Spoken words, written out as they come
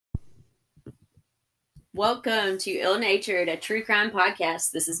Welcome to Ill Natured, a true crime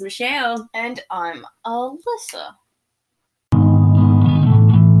podcast. This is Michelle. And I'm Alyssa.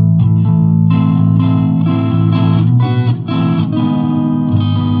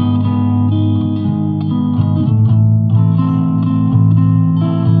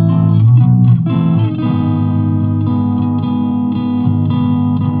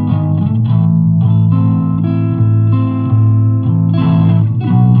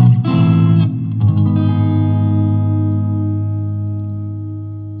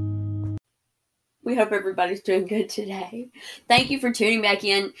 We hope everybody's doing good today. Thank you for tuning back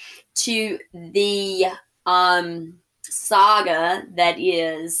in to the saga that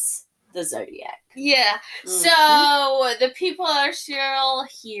is the Zodiac. Yeah. So the people that are still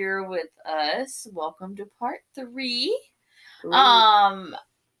here with us, welcome to part 3. We're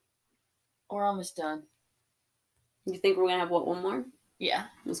almost done. You think we're gonna have one more? Yeah.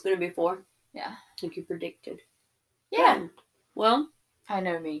 It's gonna be 4. Yeah. Like you predicted. Yeah. Good. Well, I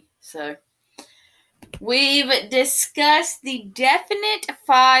know me, so. We've discussed the definite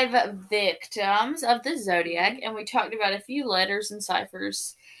 5 victims of the Zodiac, and we talked about a few letters and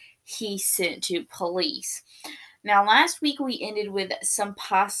ciphers he sent to police. Now, last week we ended with some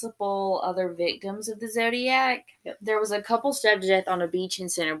possible other victims of the Zodiac. Yep. There was a couple stabbed to death on a beach in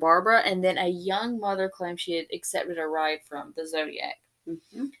Santa Barbara, and then a young mother claimed she had accepted a ride from the Zodiac.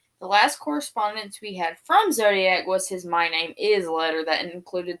 Mm-hmm. The last correspondence we had from Zodiac was his My Name Is letter that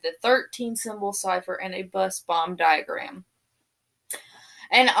included the 13-symbol cipher and a bus bomb diagram.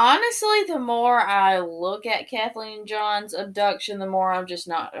 And honestly, the more I look at Kathleen John's abduction, the more I'm just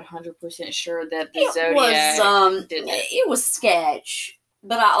not 100% sure that the Zodiac did it. It was sketch,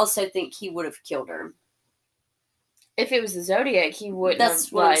 but I also think he would have killed her. If it was the Zodiac, he wouldn't That's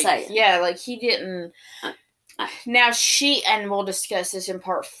have, what I'm saying. Yeah, like, he didn't... Now, and we'll discuss this in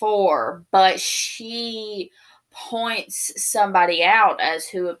part 4, but she points somebody out as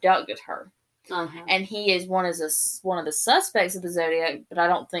who abducted her. Uh-huh. And he is one of the suspects of the Zodiac, but I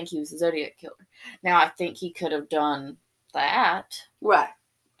don't think he was the Zodiac killer. Now, I think he could have done that. Right.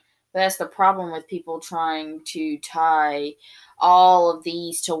 But that's the problem with people trying to tie all of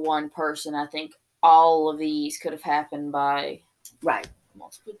these to one person. I think all of these could have happened by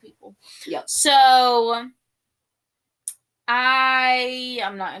multiple people. Yep. So...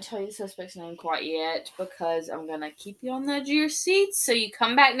 I'm not going to tell you the suspect's name quite yet because I'm going to keep you on the edge of your seats so you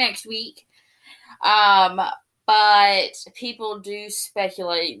come back next week. But people do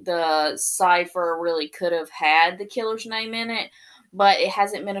speculate the cipher really could have had the killer's name in it, but it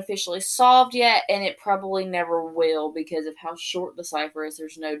hasn't been officially solved yet, and it probably never will because of how short the cipher is.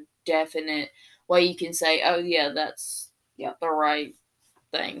 There's no definite way you can say, oh, yeah, that's the right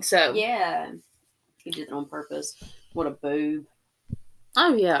thing. So yeah, he did it on purpose. What a boob.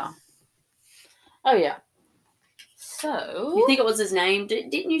 Oh, yeah. So... You think it was his name?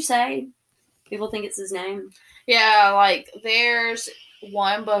 Didn't you say people think it's his name? Yeah, like, there's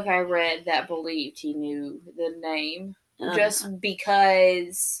one book I read that believed he knew the name. Just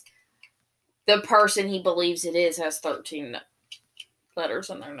because the person he believes it is has 13 letters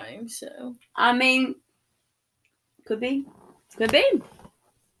in their name, so... I mean, could be. Could be.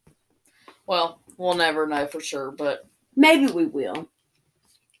 Well, we'll never know for sure, but... Maybe we will.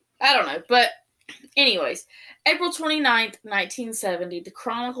 I don't know, but anyways. April 29th, 1970, the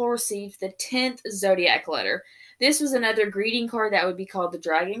Chronicle received the 10th Zodiac letter. This was another greeting card that would be called the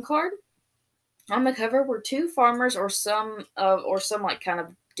Dragon card. On the cover were 2 farmers or some like kind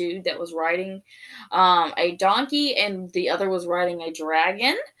of dude that was riding a donkey, and the other was riding a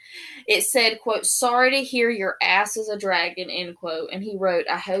dragon. It said, quote, "Sorry to hear your ass is a dragon," end quote. And he wrote,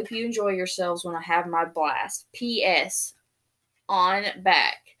 "I hope you enjoy yourselves when I have my blast. P.S. on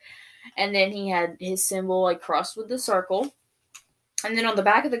back." And then he had his symbol like crossed with the circle. And then on the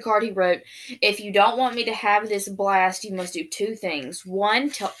back of the card he wrote, "If you don't want me to have this blast, you must do 2 things. 1,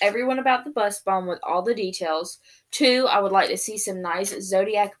 tell everyone about the bus bomb with all the details. 2, I would like to see some nice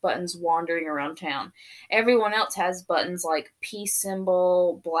Zodiac buttons wandering around town. Everyone else has buttons like peace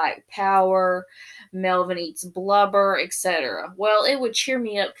symbol, black power, Melvin eats blubber, etc. Well, it would cheer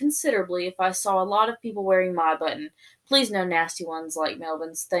me up considerably if I saw a lot of people wearing my button. Please no nasty ones like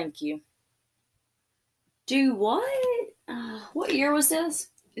Melvin's. Thank you." Do what? What year was this?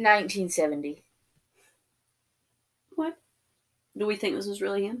 1970. What? Do we think this was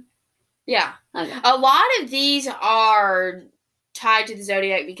really him? Yeah. Okay. A lot of these are tied to the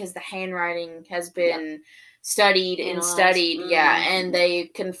Zodiac because the handwriting has been studied and studied. Mm-hmm. Yeah, and they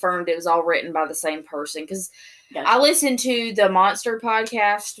confirmed it was all written by the same person. Because I listened to the Monster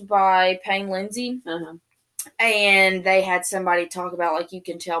podcast by Payne Lindsay, and they had somebody talk about, like, you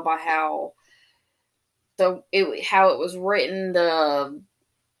can tell by how how it was written, the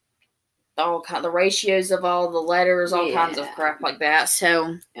ratios of all the letters, all kinds of crap like that.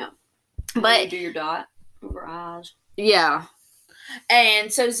 So yeah, but do your dot over eyes. Yeah.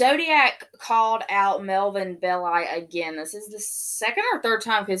 And so Zodiac called out Melvin Belli again. This is the second or third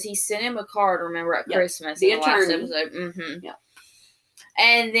time because he sent him a card, remember, at Christmas. The attorney. Last episode. Mm-hmm. Yeah.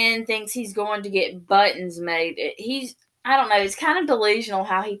 And then thinks he's going to get buttons made. I don't know, it's kind of delusional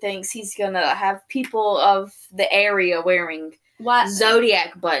how he thinks he's going to have people of the area wearing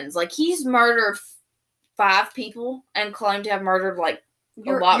Zodiac buttons. Like, he's murdered 5 people and claimed to have murdered, like,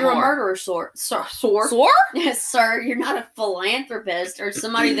 You're a murderer, Sore? Yes, sir. You're not a philanthropist or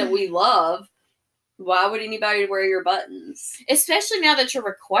somebody that we love. Why would anybody wear your buttons? Especially now that you're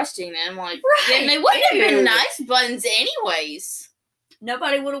requesting them. Like, then they wouldn't have been nice buttons anyways.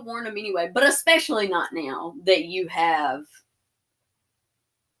 Nobody would have worn them anyway. But especially not now that you have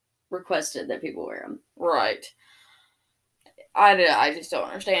requested that people wear them. Right. I just don't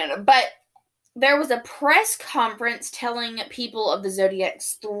understand it. But there was a press conference telling people of the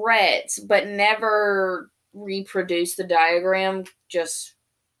Zodiac's threats, but never reproduced the diagram.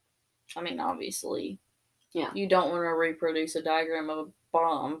 Obviously, you don't want to reproduce a diagram of a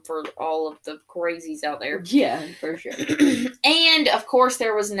bomb for all of the crazies out there. Yeah, for sure. And, of course,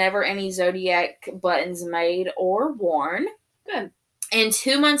 there was never any Zodiac buttons made or worn. Good. And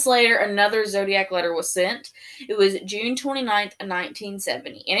 2 months later, another Zodiac letter was sent. It was June 29th,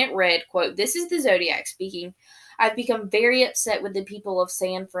 1970. And it read, quote, "This is the Zodiac speaking. I've become very upset with the people of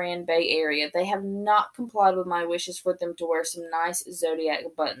San Fran Bay Area. They have not complied with my wishes for them to wear some nice Zodiac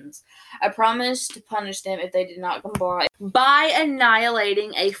buttons. I promised to punish them if they did not comply by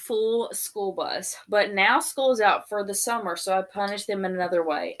annihilating a full school bus. But now school's out for the summer, so I punished them in another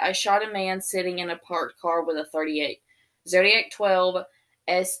way. I shot a man sitting in a parked car with a .38. Zodiac 12,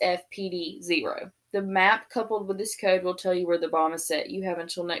 SFPD 0. The map coupled with this code will tell you where the bomb is set. You have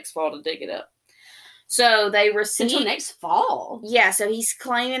until next fall to dig it up." So they received... Until next fall? Yeah, so he's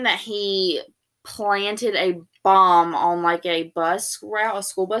claiming that he planted a bomb on, like, a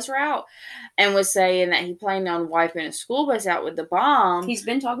school bus route, and was saying that he planned on wiping a school bus out with the bomb. He's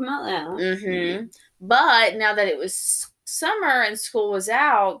been talking about that. Mm-hmm. But now that it was summer and school was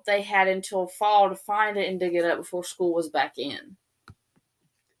out, they had until fall to find it and dig it up before school was back in.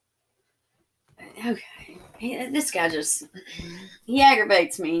 Okay. This guy he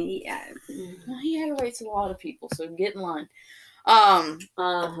aggravates me. He aggravates a lot of people, so get in line.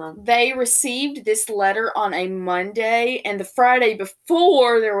 They received this letter on a Monday, and the Friday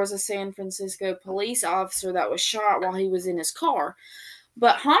before, there was a San Francisco police officer that was shot while he was in his car.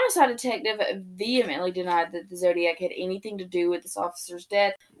 But homicide detective vehemently denied that the Zodiac had anything to do with this officer's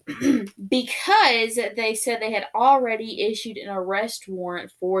death because they said they had already issued an arrest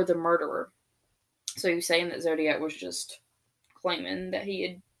warrant for the murderer. So he was saying that Zodiac was just claiming that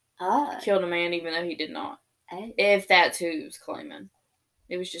he had killed a man even though he did not. If that's who he was claiming.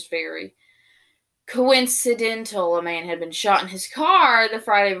 It was just very coincidental. A man had been shot in his car the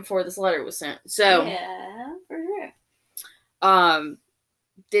Friday before this letter was sent. So, yeah, for sure.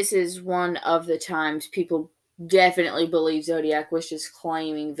 This is one of the times people definitely believe Zodiac was just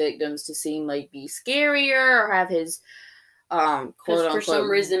claiming victims to seem maybe scarier or have his quote unquote. For some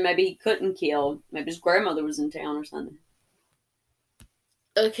reason, maybe he couldn't kill. Maybe his grandmother was in town or something.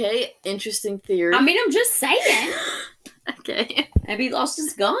 Okay, interesting theory. I mean, I'm just saying. Okay. Maybe he lost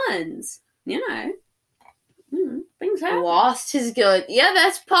his guns. You know. Things happen. Lost his gun. Yeah,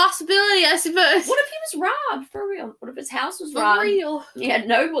 that's a possibility, I suppose. What if he was robbed? For real. What if his house was robbed? For real. He had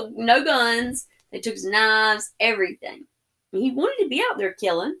no guns. They took his knives, everything. He wanted to be out there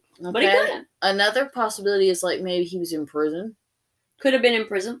killing, but he couldn't. Another possibility is, like, maybe he was in prison. Could have been in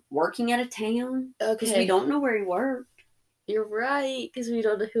prison, working out of town. Because we don't know where he worked. You're right, because we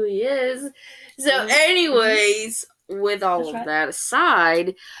don't know who he is. So, anyways, with all of that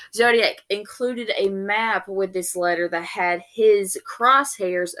aside, Zodiac included a map with this letter that had his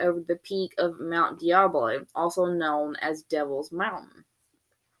crosshairs over the peak of Mount Diablo, also known as Devil's Mountain.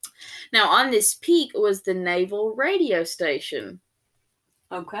 Now, on this peak was the naval radio station.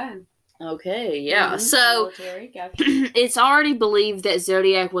 Okay, yeah. So, military, gotcha. It's already believed that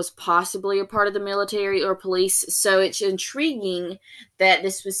Zodiac was possibly a part of the military or police, so it's intriguing that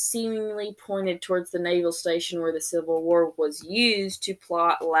this was seemingly pointed towards the naval station where the Civil War was used to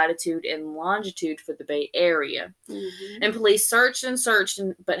plot latitude and longitude for the Bay Area. Mm-hmm. And police searched,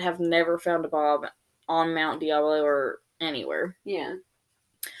 but have never found a bomb on Mount Diablo or anywhere. Yeah.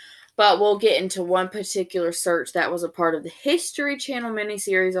 But we'll get into one particular search that was a part of the History Channel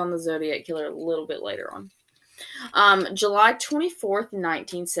miniseries on the Zodiac Killer a little bit later on. July 24th,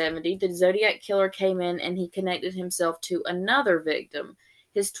 1970, the Zodiac killer came in and he connected himself to another victim.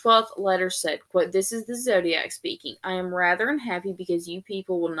 His 12th letter said, quote, "This is the Zodiac speaking. I am rather unhappy because you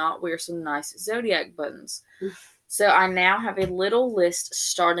people will not wear some nice Zodiac buttons. So I now have a little list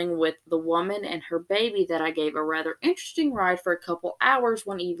starting with the woman and her baby that I gave a rather interesting ride for a couple hours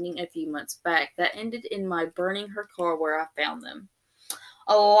one evening a few months back. That ended in my burning her car where I found them."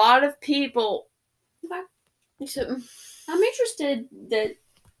 A lot of people... Okay. I'm interested that...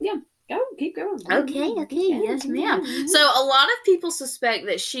 Yeah. Go, keep going. Okay, yes, ma'am. So a lot of people suspect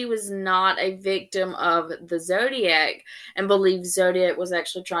that she was not a victim of the Zodiac and believe Zodiac was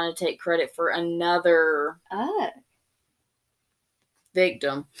actually trying to take credit for another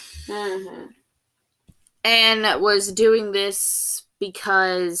victim. And was doing this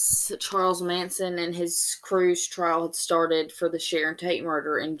because Charles Manson and his crew's trial had started for the Sharon Tate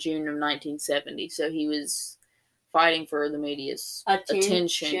murder in June of 1970. So he was fighting for the media's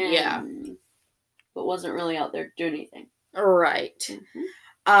attention. Yeah. But wasn't really out there doing anything. Right.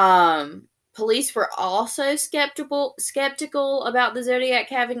 Police were also skeptical about the Zodiac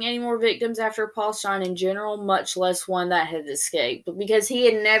having any more victims after Paul Stein in general, much less one that had escaped. But because he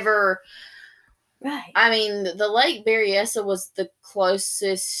had never... Right. I mean, the Lake Berryessa was the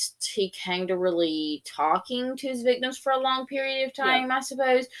closest he came to really talking to his victims for a long period of time, I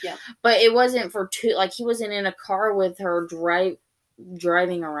suppose. Yeah. But it wasn't for two... Like, he wasn't in a car with her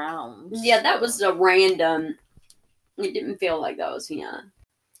driving around. Yeah, that was a random... It didn't feel like that was him.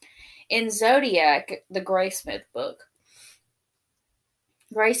 In Zodiac, the Graysmith book,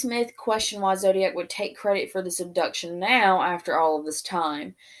 Graysmith questioned why Zodiac would take credit for this abduction now after all of this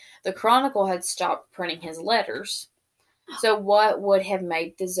time. The Chronicle had stopped printing his letters. So what would have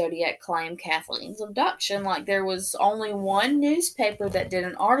made the Zodiac claim Kathleen's abduction? Like, there was only one newspaper that did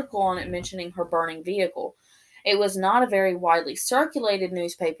an article on it mentioning her burning vehicle. It was not a very widely circulated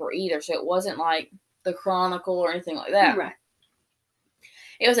newspaper either, so it wasn't like the Chronicle or anything like that. Right.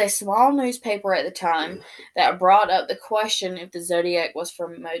 It was a small newspaper at the time that brought up the question if the Zodiac was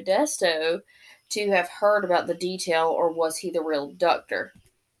from Modesto to have heard about the detail, or was he the real abductor.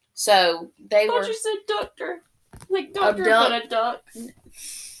 So they were... I thought you said doctor. Like doctor, but a duck.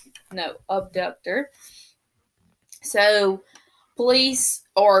 No, abductor. So police,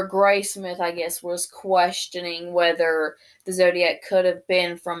 or Graysmith, I guess, was questioning whether the Zodiac could have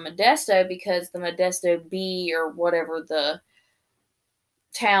been from Modesto because the Modesto Bee, or whatever the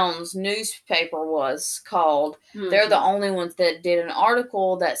town's newspaper was called, they're the only ones that did an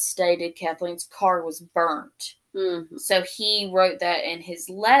article that stated Kathleen's car was burnt. So he wrote that in his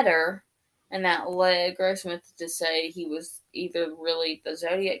letter, and that led Graysmith to say he was either really the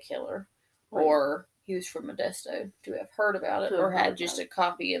Zodiac killer, or he was from Modesto to have heard about it, or had just a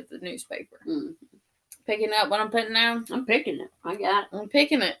copy of the newspaper. Picking up what I'm putting down? I'm picking it. I got it. I'm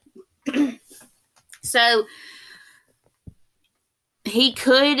picking it. So he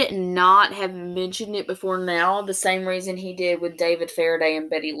could not have mentioned it before now, the same reason he did with David Faraday and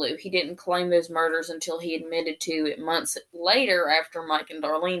Betty Lou. He didn't claim those murders until he admitted to it months later after Mike and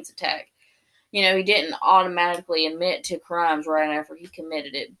Darlene's attack. You know, he didn't automatically admit to crimes right after he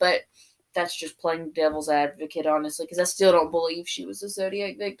committed it, but that's just playing devil's advocate, honestly, because I still don't believe she was a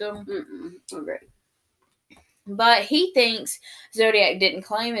Zodiac victim. Okay. But he thinks Zodiac didn't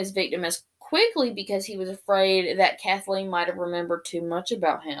claim his victim as quickly because he was afraid that Kathleen might have remembered too much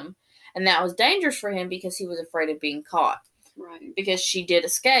about him, and that was dangerous for him because he was afraid of being caught. Right. Because she did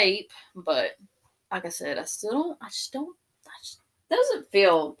escape, but like I said, I just doesn't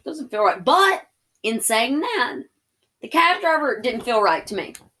feel right. But in saying that, the cab driver didn't feel right to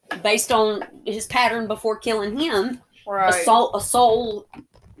me, based on his pattern before killing him. Right. A soul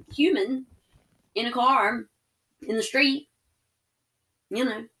human in a car in the street. You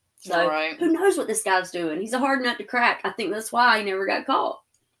know. So, who knows what this guy's doing? He's a hard nut to crack. I think that's why he never got caught.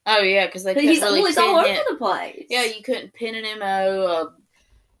 Oh, yeah, because they couldn't really he's all over the place. Yeah, you couldn't pin an MO, a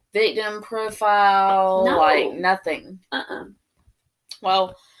victim profile, nothing.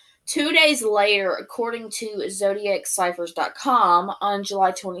 Well, 2 days later, according to ZodiacCiphers.com, on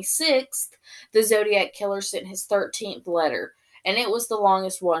July 26th, the Zodiac killer sent his 13th letter. And it was the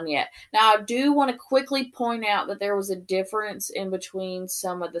longest one yet. Now, I do want to quickly point out that there was a difference in between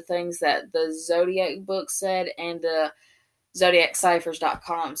some of the things that the Zodiac book said and the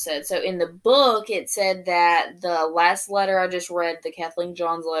ZodiacCiphers.com said. So, in the book, it said that the last letter I just read, the Kathleen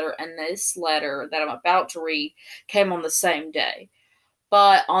Johns letter, and this letter that I'm about to read came on the same day.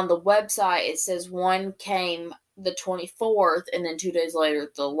 But on the website, it says one came the 24th, and then 2 days later,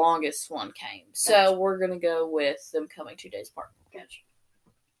 the longest one came. So, we're going to go with them coming 2 days apart.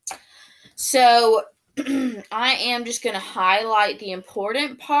 Gotcha. So, I am just going to highlight the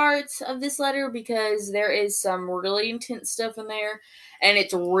important parts of this letter because there is some really intense stuff in there, and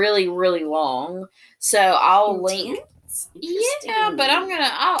it's really, really long. So I'll link. Yeah, but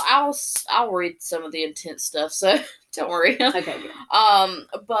I'll read some of the intense stuff. So don't worry. Okay. Good.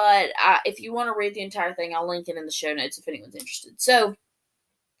 But if you want to read the entire thing, I'll link it in the show notes if anyone's interested. So,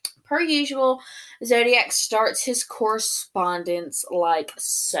 per usual, Zodiac starts his correspondence like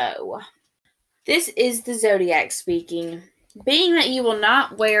so. This is the Zodiac speaking. Being that you will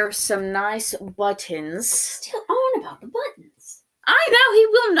not wear some nice buttons. Still on about the buttons. I know, he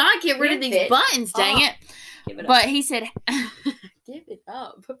will not get rid of these buttons, dang it. Give it up. But he said, give it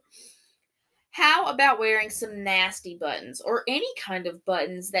up. How about wearing some nasty buttons or any kind of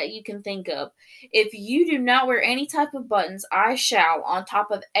buttons that you can think of? If you do not wear any type of buttons, I shall, on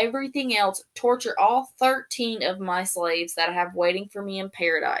top of everything else, torture all 13 of my slaves that I have waiting for me in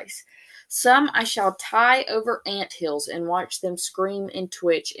paradise. Some I shall tie over anthills and watch them scream and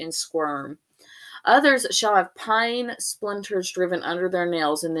twitch and squirm. Others shall have pine splinters driven under their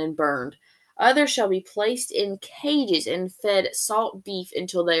nails and then burned. Others shall be placed in cages and fed salt beef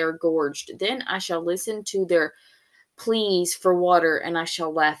until they are gorged. Then I shall listen to their pleas for water, and I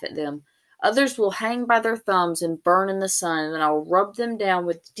shall laugh at them. Others will hang by their thumbs and burn in the sun, and I will rub them down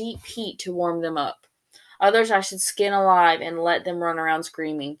with deep heat to warm them up. Others I should skin alive and let them run around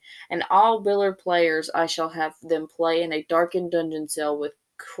screaming. And all billiard players I shall have them play in a darkened dungeon cell with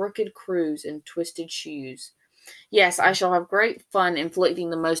crooked crews and twisted shoes. Yes, I shall have great fun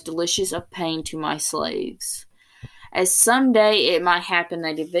inflicting the most delicious of pain to my slaves. As some day it might happen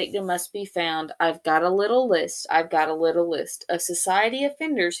that a victim must be found, I've got a little list of society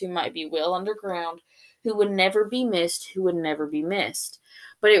offenders who might be well underground, who would never be missed.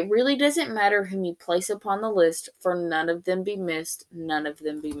 But it really doesn't matter whom you place upon the list, for none of them be missed.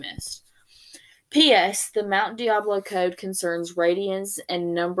 P.S. The Mount Diablo Code concerns radians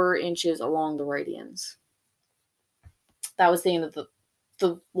and number inches along the radians. That was the end of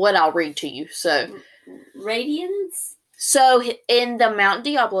the what I'll read to you. So, radians? So, in the Mount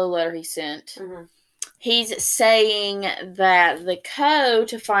Diablo letter he sent, he's saying that the code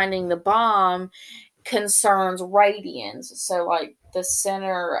to finding the bomb concerns radians. So, like, the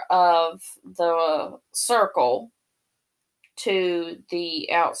center of the circle to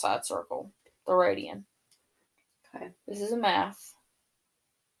the outside circle, the radian. Okay. This is a math.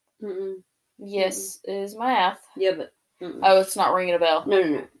 Yes, it is math. Yeah, but... Oh, it's not ringing a bell.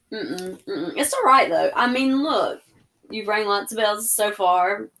 No. It's all right, though. I mean, look. You've rang lots of bells so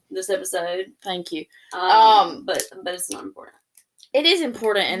far this episode. Thank you. But it's not important. It is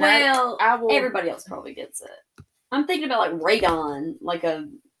important, and I will... Everybody else probably gets it. I'm thinking about, like, radon. Like a...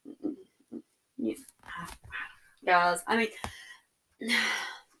 Guys, I mean...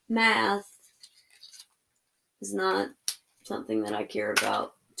 Math is not something that I care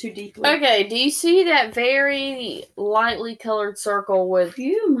about too deeply. Okay, do you see that very lightly colored circle with...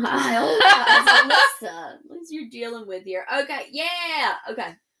 Phew, Alyssa, what you're dealing with here? Okay, yeah,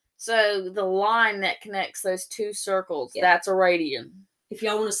 okay. So, the line that connects those two circles, that's a radian. If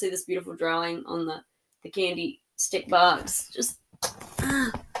y'all want to see this beautiful drawing on the candy stick box, just...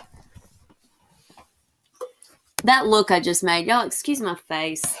 That look I just made. Y'all excuse my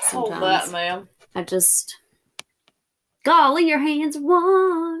face sometimes. Hold that, ma'am. Golly, your hands are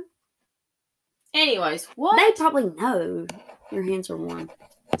warm. Anyways, what? They probably know your hands are warm.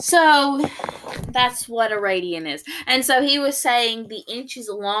 So, that's what a radian is. And so he was saying the inches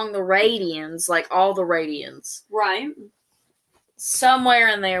along the radians, like all the radians. Right. Somewhere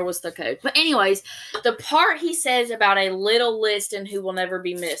in there was the code. But anyways, the part he says about a little list and who will never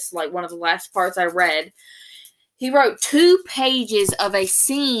be missed, like one of the last parts I read, he wrote 2 pages of a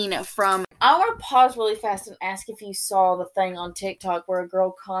scene from... I want to pause really fast and ask if you saw the thing on TikTok where a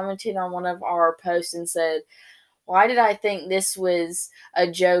girl commented on one of our posts and said, why did I think this was a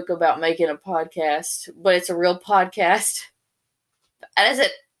joke about making a podcast, but it's a real podcast? And I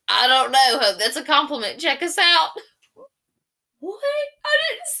said, I don't know. Hope that's a compliment. Check us out. What? I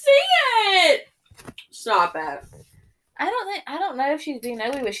didn't see it. Stop it. I don't know if she's being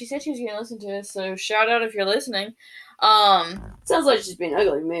ugly, but she said she was going to listen to us, so shout out if you're listening. Sounds like she's being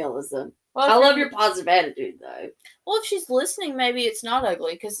ugly to me, Alyssa. Well, I love your positive attitude, though. Well, if she's listening, maybe it's not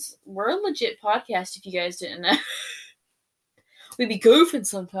ugly, because we're a legit podcast, if you guys didn't know. We'd be goofing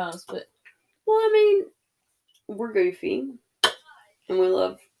sometimes, but... Well, I mean, we're goofy, and we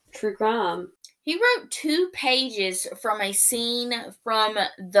love true crime. He wrote 2 pages from a scene from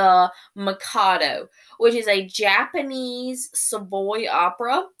the Mikado, which is a Japanese Savoy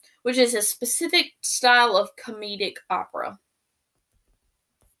opera, which is a specific style of comedic opera.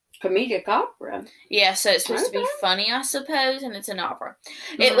 Comedic opera. Yeah, so it's supposed to be funny, I suppose, and it's an opera.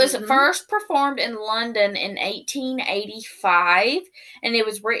 It was first performed in London in 1885, and it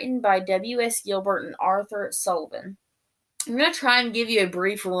was written by W.S. Gilbert and Arthur Sullivan. I'm going to try and give you a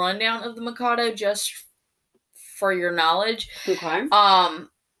brief rundown of the Mikado just for your knowledge. Okay.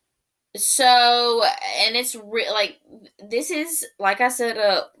 So, and it's this is, like I said,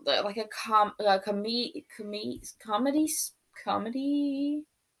 like a comedy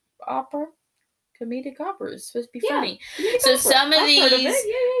opera. Comedic opera is supposed to be funny. So some of these,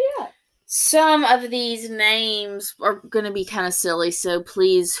 some of these names are going to be kind of silly. So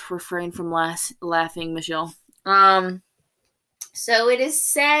please refrain from laughing, Michelle. So it is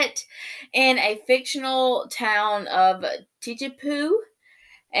set in a fictional town of Titipu,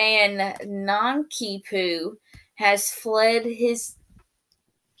 and Nankipu has fled his.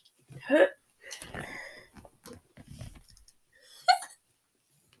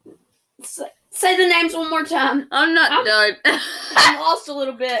 Say the names one more time. I'm not done. I'm lost a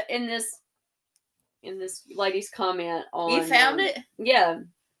little bit in this lady's comment on. You found it? Yeah.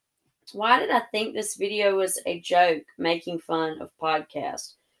 Why did I think this video was a joke making fun of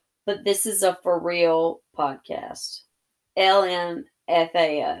podcasts? But this is a for real podcast.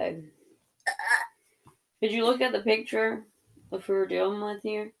 LMFAO. Did you look at the picture of who we're dealing with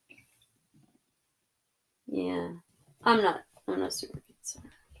here? Yeah. I'm not super concerned.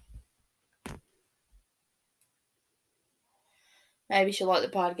 Maybe she'll like the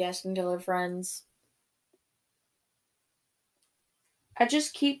podcast and tell her friends. I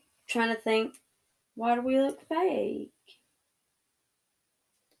just keep trying to think, why do we look fake?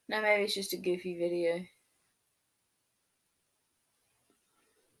 No, maybe it's just a goofy video.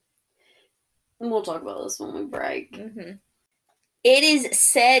 And we'll talk about this when we break. Mm-hmm. It is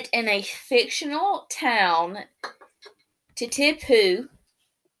set in a fictional town, Titipu.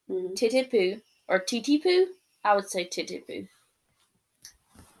 Mm-hmm. Titipu. Or Titipu? I would say Titipu.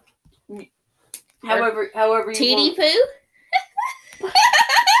 However you Titipu?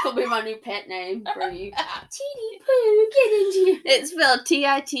 It'll be my new pet name for you. Titipu, get into you. It's spelled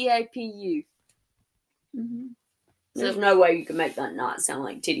Titipu. Mm-hmm. There's no way you can make that not sound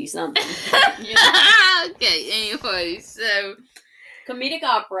like titty something. Okay, anyway, so. Comedic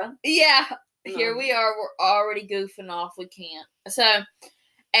opera. Yeah, here we are. We're already goofing off. We can't. So,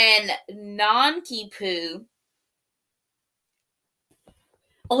 and Nankipu.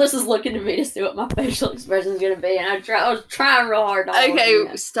 Alyssa's looking at me to see what my facial expression is going to be, and I was trying real hard to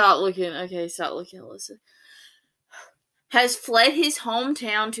Okay, stop looking. Okay, stop looking, Alyssa. Has fled his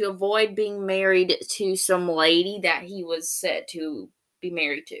hometown to avoid being married to some lady that he was set to be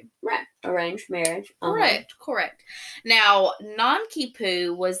married to. Right. Arranged marriage. Correct. Now,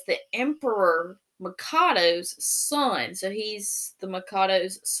 Nankipu was the Emperor Mikado's son, so he's the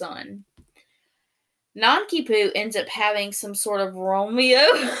Mikado's son. Nankipu ends up having some sort of Romeo.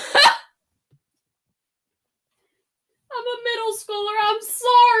 I'm a middle schooler. I'm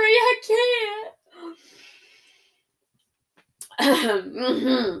sorry. I can't.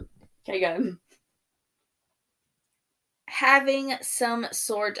 Okay, go. Having some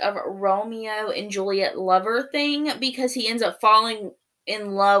sort of Romeo and Juliet lover thing because he ends up falling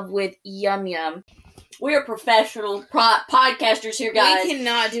in love with Yum Yum. We are professional podcasters here, guys. We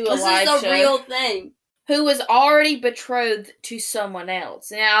cannot do a live show. This is a real thing. Who was already betrothed to someone else.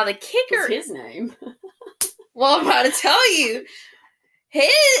 Now, the kicker... What's his name? Well, I'm about to tell you.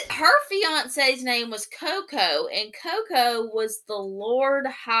 Her fiance's name was Coco, and Coco was the Lord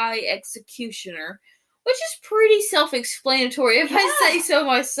High Executioner, which is pretty self-explanatory if I say so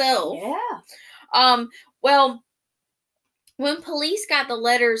myself. Yeah. Well, when police got the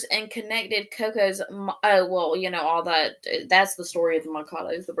letters and connected Coco's, all that, that's the story of the Mikado,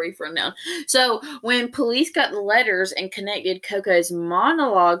 is the brief rundown. So, when police got the letters and connected Coco's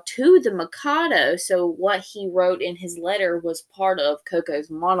monologue to the Mikado, so what he wrote in his letter was part of Coco's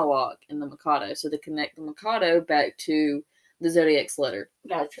monologue in the Mikado, so to connect the Mikado back to the Zodiac's letter.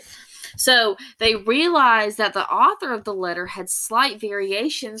 Gotcha. So they realized that the author of the letter had slight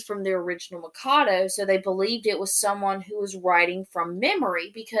variations from the original Mikado, so they believed it was someone who was writing from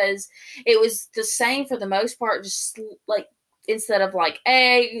memory because it was the same for the most part, just like instead of like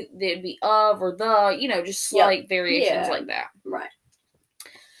a, there'd be of or the, just slight variations like that. Right.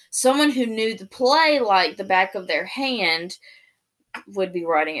 Someone who knew the play like the back of their hand would be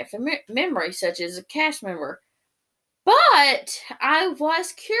writing it from memory, such as a cast member. But I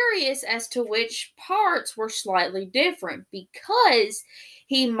was curious as to which parts were slightly different because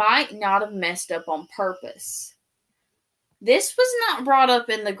he might not have messed up on purpose. This was not brought up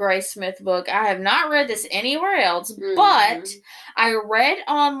in the Graysmith book. I have not read this anywhere else, but I read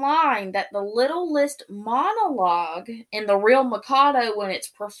online that the Little List monologue in the real Mikado, when it's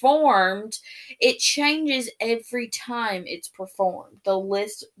performed, it changes every time it's performed.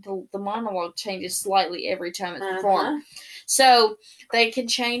 The monologue changes slightly every time it's performed. So they can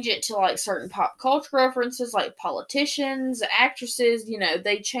change it to like certain pop culture references, like politicians, actresses,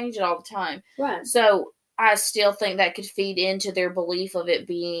 they change it all the time. Right. So I still think that could feed into their belief of it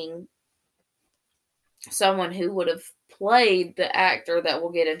being someone who would have played the actor that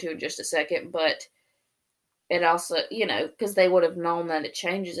we'll get into in just a second, but it also, because they would have known that it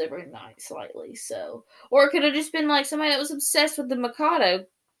changes every night slightly, so. Or it could have just been like somebody that was obsessed with the Mikado.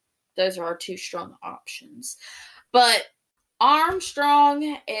 Those are our two strong options. But Armstrong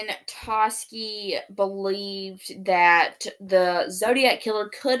and Toschi believed that the Zodiac Killer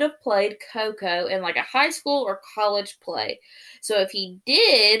could have played Coco in like a high school or college play. So if he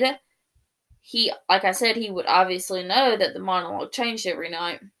did, like I said, he would obviously know that the monologue changed every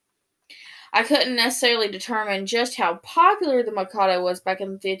night. I couldn't necessarily determine just how popular the Mikado was back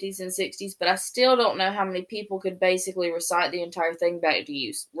in the 50s and 60s, but I still don't know how many people could basically recite the entire thing back to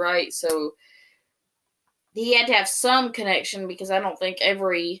you, right? So he had to have some connection, because I don't think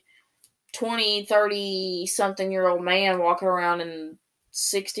every 20, 30-something-year-old man walking around in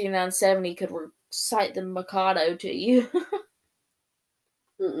 69, 70 could recite the Mikado to you.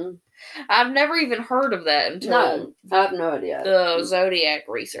 I've never even heard of that until I have no idea. The Zodiac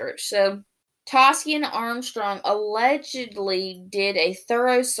research. So Toschi and Armstrong allegedly did a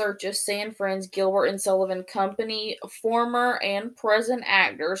thorough search of San Fran's Gilbert and Sullivan Company former and present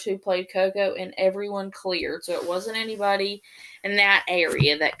actors who played Coco, and everyone cleared. So it wasn't anybody in that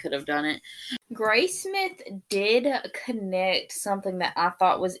area that could have done it. Graysmith did connect something that I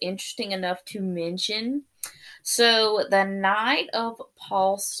thought was interesting enough to mention. So the night of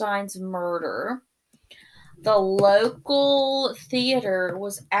Paul Stine's murder, the local theater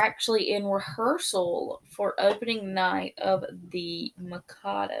was actually in rehearsal for opening night of the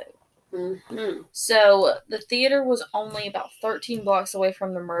Mikado. So the theater was only about 13 blocks away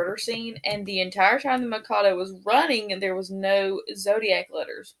from the murder scene, and the entire time the Mikado was running, there was no Zodiac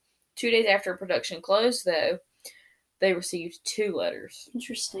letters. 2 days after production closed, though, they received 2 letters.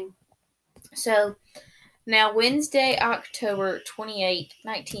 Interesting. So now, Wednesday, October 28,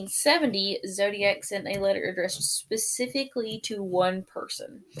 1970, Zodiac sent a letter addressed specifically to one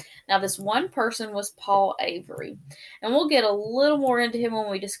person. Now, this one person was Paul Avery. And we'll get a little more into him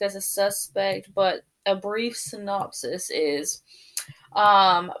when we discuss a suspect, but a brief synopsis is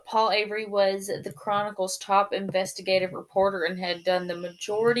Paul Avery was the Chronicle's top investigative reporter and had done the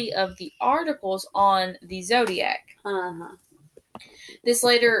majority of the articles on the Zodiac. This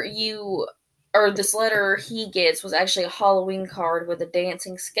letter he gets was actually a Halloween card with a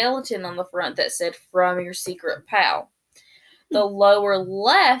dancing skeleton on the front that said, "From your secret pal." The lower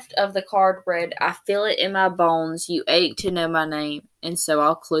left of the card read, "I feel it in my bones. You ache to know my name, and so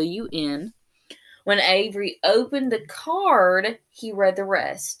I'll clue you in." When Avery opened the card, he read the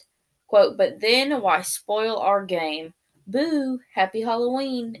rest. Quote, "But then why spoil our game? Boo, happy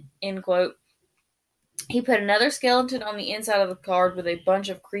Halloween," end quote. He put another skeleton on the inside of the card with a bunch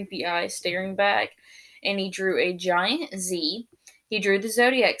of creepy eyes staring back, and he drew a giant Z. He drew the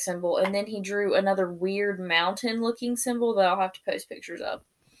Zodiac symbol, and then he drew another weird mountain-looking symbol that I'll have to post pictures of.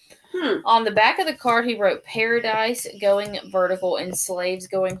 On the back of the card, he wrote paradise going vertical and slaves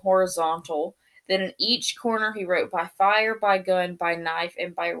going horizontal. Then in each corner, he wrote by fire, by gun, by knife,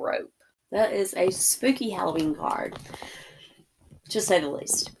 and by rope. That is a spooky Halloween card, to say the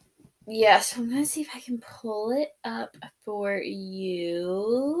least. Yeah, so I'm going to see if I can pull it up for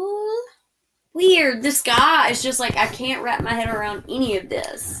you. Weird. This guy is just like, I can't wrap my head around any of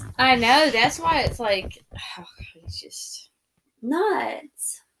this. I know. That's why it's like, it's just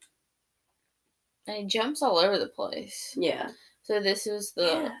nuts. And he jumps all over the place. Yeah. So this is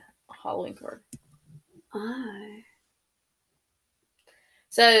the Halloween card. Oh.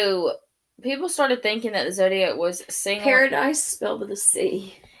 So people started thinking that the Zodiac was single. Paradise spelled with a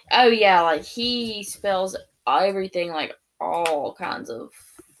C. Oh, yeah, like, he spells everything, like, all kinds of...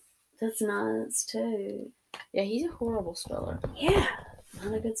 That's nuts, too. Yeah, he's a horrible speller. Yeah,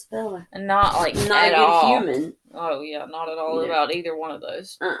 not a good speller. And not, like, not at a good all. human. Oh, yeah, not at all about either one of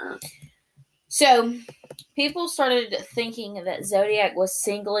those. So, people started thinking that Zodiac was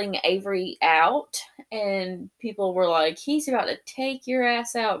singling Avery out, and people were like, he's about to take your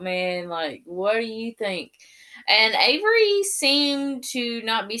ass out, man. Like, what do you think? And Avery seemed to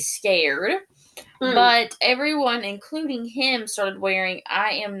not be scared, but everyone, including him, started wearing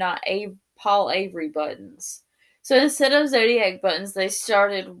 "I am not Paul Avery" buttons. So instead of Zodiac buttons, they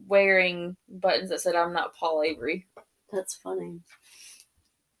started wearing buttons that said, "I'm not Paul Avery." That's funny.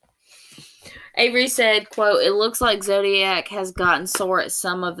 Avery said, quote, "It looks like Zodiac has gotten sore at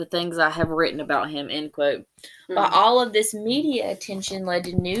some of the things I have written about him," end quote. But all of this media attention led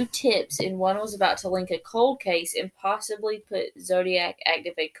to new tips, and one was about to link a cold case and possibly put Zodiac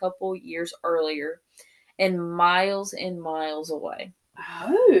active a couple years earlier and miles away.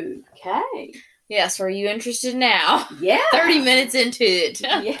 Oh, okay. Yes, are you interested now? Yeah. 30 minutes into it.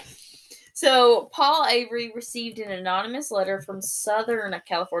 Yeah. So, Paul Avery received an anonymous letter from Southern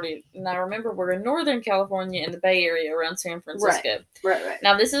California. Now, remember, we're in Northern California in the Bay Area around San Francisco. Right.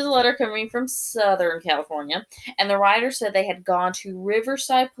 Now, this is a letter coming from Southern California, and the writer said they had gone to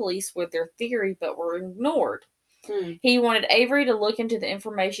Riverside Police with their theory, but were ignored. He wanted Avery to look into the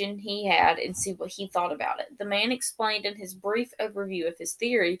information he had and see what he thought about it. The man explained in his brief overview of his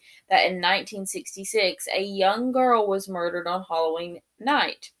theory that in 1966, a young girl was murdered on Halloween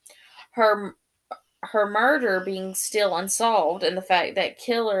night. Her murder being still unsolved, and the fact that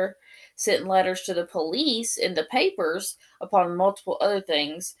killer sent letters to the police in the papers upon multiple other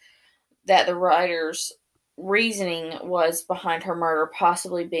things, that the writer's reasoning was behind her murder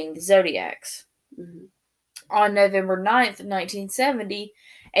possibly being the Zodiacs. Mm-hmm. On November 9th, 1970,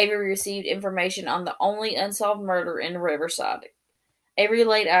 Avery received information on the only unsolved murder in Riverside. Avery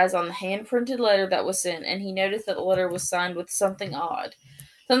laid eyes on the hand-printed letter that was sent, and he noticed that the letter was signed with something odd.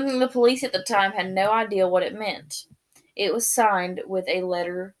 Something the police at the time had no idea what it meant. It was signed with a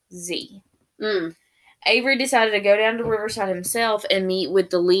letter Z. Avery decided to go down to Riverside himself and meet with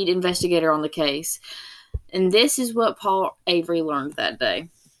the lead investigator on the case. And this is what Paul Avery learned that day.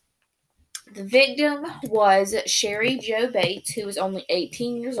 The victim was Sherry Jo Bates, who was only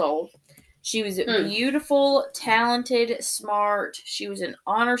 18 years old. She was beautiful, talented, smart. She was an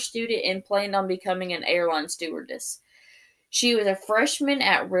honor student and planned on becoming an airline stewardess. She was a freshman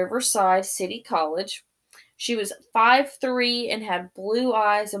at Riverside City College. She was 5'3" and had blue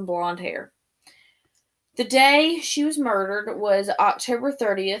eyes and blonde hair. The day she was murdered was October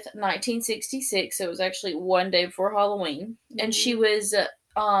 30th, 1966. So it was actually one day before Halloween. And she was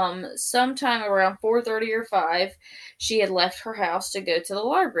sometime around 4:30 or 5. She had left her house to go to the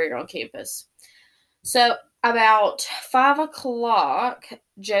library on campus. So about 5 o'clock,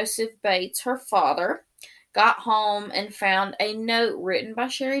 Joseph Bates, her father, got home and found a note written by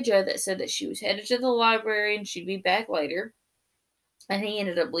Sherry Jo that said that she was headed to the library and she'd be back later. And he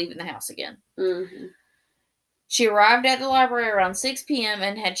ended up leaving the house again. Mm-hmm. She arrived at the library around 6 p.m.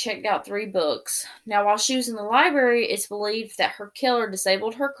 and had checked out 3 books. Now, while she was in the library, it's believed that her killer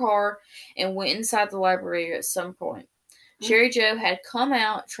disabled her car and went inside the library at some point. Sherry Jo had come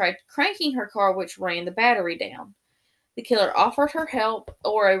out, tried cranking her car, which ran the battery down. The killer offered her help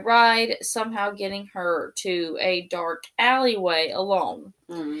or a ride, somehow getting her to a dark alleyway alone.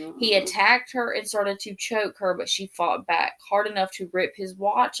 He attacked her and started to choke her, but she fought back hard enough to rip his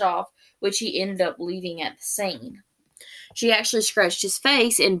watch off, which he ended up leaving at the scene. She actually scratched his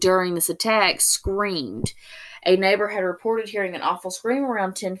face and during this attack screamed. A neighbor had reported hearing an awful scream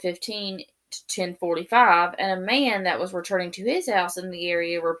around 10:15 to 10:45, and a man that was returning to his house in the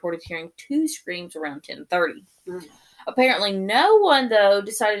area reported hearing 2 screams around 10:30. Apparently, no one, though,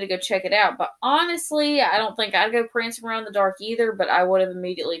 decided to go check it out. But honestly, I don't think I'd go prancing around in the dark either, but I would have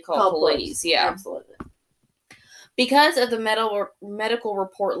immediately called police. Yeah. Absolutely. Because of the medical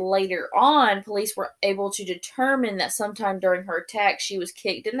report later on, police were able to determine that sometime during her attack, she was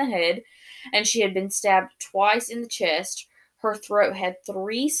kicked in the head, and she had been stabbed twice in the chest. Her throat had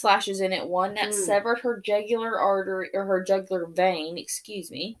 3 slashes in it, one that severed her jugular artery, or her jugular vein,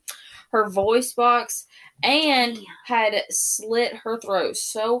 her voice box, and had slit her throat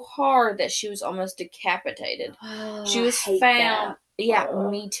so hard that she was almost decapitated. She was found. Yeah,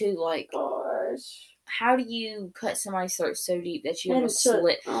 me too. Like, gosh. How do you cut somebody's throat so deep that you almost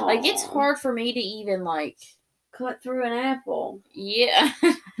slit? Like, it's hard for me to even, like, cut through an apple. Yeah,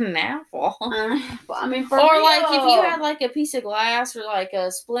 an apple. I mean, or real. Like if you had like a piece of glass or like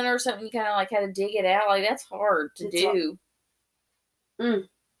a splinter or something, you kind of like had to dig it out. Like that's hard to do. Or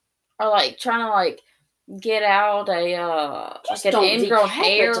like trying to like get out a like an ingrown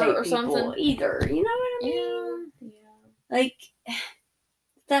hair or something. Either, you know what I mean? Yeah. Like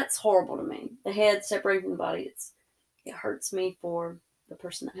that's horrible to me. The head separating from the body. It hurts me for the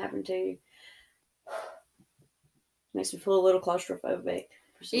person that happened to. Makes me feel a little claustrophobic.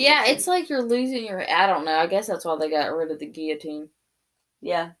 Yeah, it's like you're losing your... I don't know. I guess that's why they got rid of the guillotine.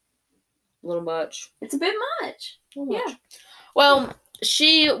 Yeah. A little much. It's a bit much. Yeah. Well,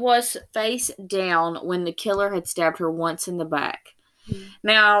 she was face down when the killer had stabbed her once in the back.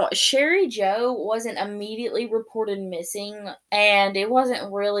 Now, Sherry Jo wasn't immediately reported missing, and it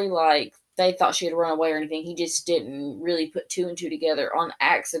wasn't really like they thought she had run away or anything. He just didn't really put two and two together on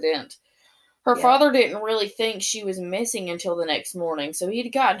accident. Her father didn't really think she was missing until the next morning, so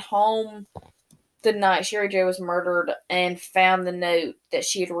he'd gotten home the night Sherry Jo was murdered and found the note that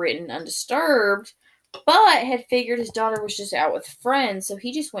she had written undisturbed, but had figured his daughter was just out with friends, so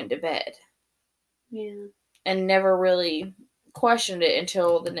he just went to bed. Yeah. And never really questioned it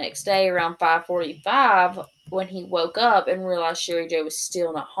until the next day around 5:45 when he woke up and realized Sherry Jo was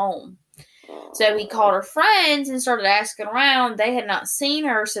still not home. So he called her friends and started asking around. They had not seen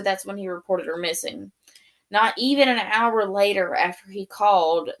her, so that's when he reported her missing. Not even an hour later after he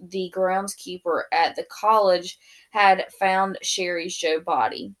called, the groundskeeper at the college had found Sherry Jo's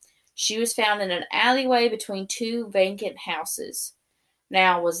body. She was found in an alleyway between two vacant houses.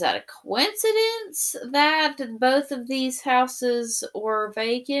 Now, was that a coincidence that both of these houses were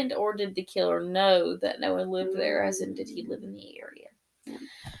vacant, or did the killer know that no one lived there, as in did he live in the area? Yeah.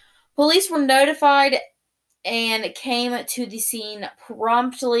 Police were notified and came to the scene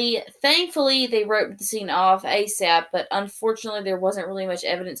promptly. Thankfully, they roped the scene off ASAP, but unfortunately, there wasn't really much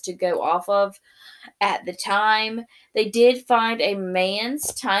evidence to go off of at the time. They did find a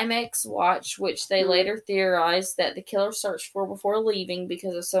man's Timex watch, which they later theorized that the killer searched for before leaving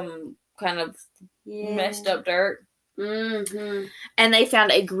because of some kind of messed up dirt. Mm-hmm. And they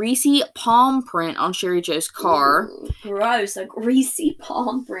found a greasy palm print on Sherry Jo's car. Ooh, gross. A greasy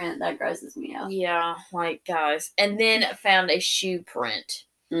palm print. That grosses me out. Yeah, like, guys. And then found a shoe print.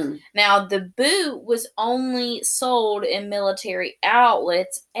 Mm. Now, the boot was only sold in military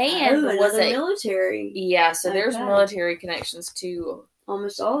outlets and was a military. Yeah, so there's military connections to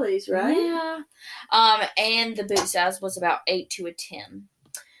almost all these, right? Yeah. And the boot size was about 8 to a 10.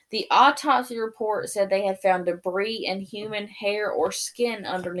 The autopsy report said they had found debris and human hair or skin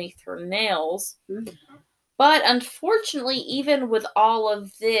underneath her nails. Mm. But unfortunately, even with all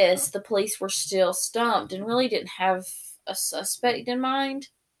of this, the police were still stumped and really didn't have a suspect in mind.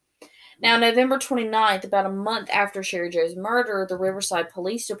 Now, November 29th, about a month after Sherry Jo's murder, the Riverside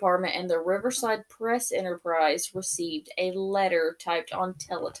Police Department and the Riverside Press Enterprise received a letter typed on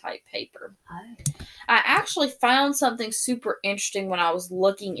teletype paper. Oh. I actually found something super interesting when I was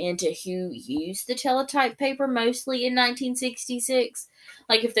looking into who used the teletype paper mostly in 1966.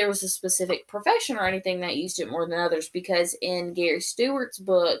 Like if there was a specific profession or anything that used it more than others, because in Gary Stewart's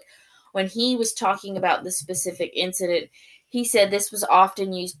book, when he was talking about the specific incident, he said this was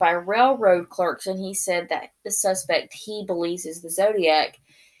often used by railroad clerks, and he said that the suspect he believes is the Zodiac,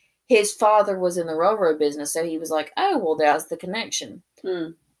 his father was in the railroad business, so he was like, oh, well, that's the connection.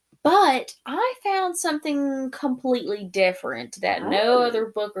 Mm. But I found something completely different that no other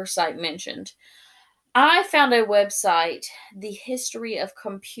book or site mentioned. I found a website, The History of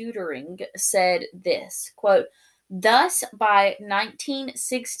Computering, said this, quote, thus by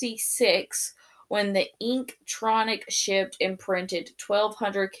 1966, when the Inktronic shipped and printed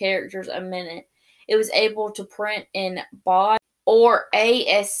 1,200 characters a minute, it was able to print in baud or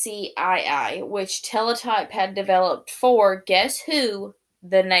ASCII, which teletype had developed for, guess who?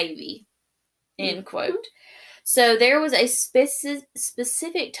 The Navy. End quote. So there was a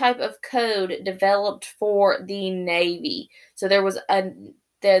specific type of code developed for the Navy. So there was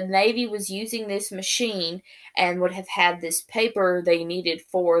the Navy was using this machine and would have had this paper they needed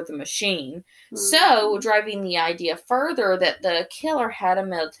for the machine. Mm-hmm. So, driving the idea further that the killer had a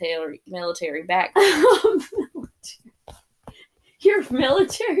military background. You're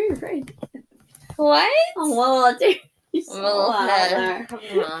military, right? What? Oh, military. That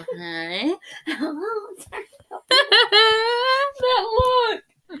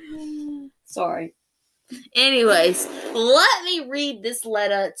look. Sorry. Anyways, let me read this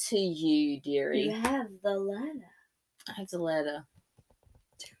letter to you, dearie. You have the letter. I have the letter.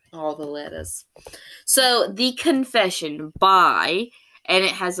 All the letters. So, the confession by, and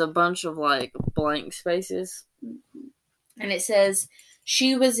it has a bunch of, like, blank spaces. And it says,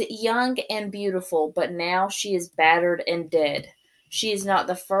 she was young and beautiful, but now she is battered and dead. She is not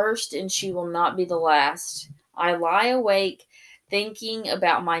the first, and she will not be the last. I lie awake, thinking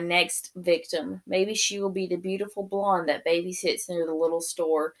about my next victim. Maybe she will be the beautiful blonde that babysits near the little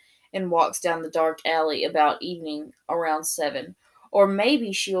store and walks down the dark alley about evening around 7. Or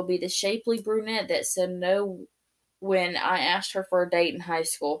maybe she will be the shapely brunette that said no when I asked her for a date in high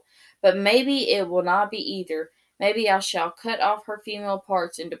school. But maybe it will not be either. Maybe I shall cut off her female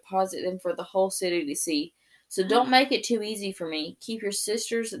parts and deposit them for the whole city to see. So don't make it too easy for me. Keep your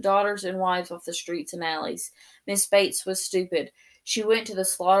sisters, daughters, and wives off the streets and alleys. Miss Bates was stupid. She went to the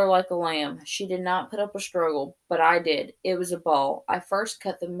slaughter like a lamb. She did not put up a struggle, but I did. It was a ball. I first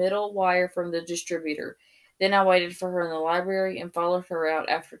cut the middle wire from the distributor. Then I waited for her in the library and followed her out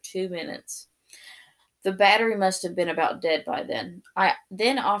after 2 minutes. The battery must have been about dead by then. I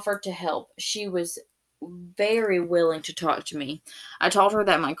then offered to help. She was very willing to talk to me. I told her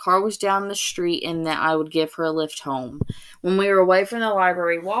that my car was down the street and that I would give her a lift home. When we were away from the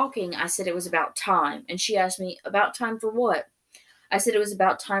library walking, I said it was about time, and she asked me, about time for what? I said it was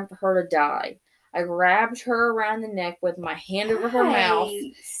about time for her to die. I grabbed her around the neck with my hand over her mouth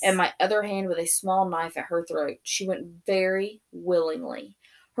and my other hand with a small knife at her throat. She went very willingly.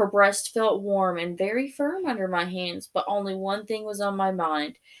 Her breast felt warm and very firm under my hands, but only one thing was on my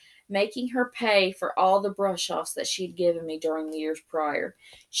mind, making her pay for all the brush-offs that she'd given me during the years prior.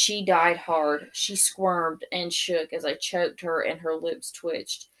 She died hard. She squirmed and shook as I choked her and her lips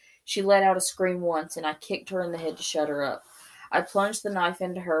twitched. She let out a scream once, and I kicked her in the head to shut her up. I plunged the knife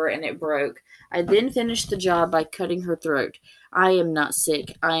into her, and it broke. I then finished the job by cutting her throat. I am not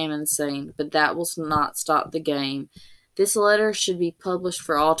sick. I am insane, but that will not stop the game. This letter should be published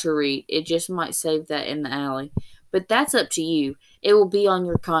for all to read. It just might save that in the alley. But that's up to you. It will be on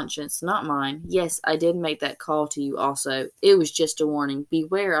your conscience, not mine. Yes, I did make that call to you also. It was just a warning.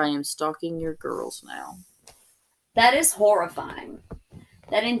 Beware, I am stalking your girls now. That is horrifying.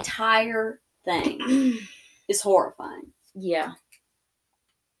 That entire thing is horrifying. Yeah.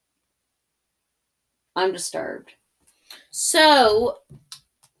 I'm disturbed. So,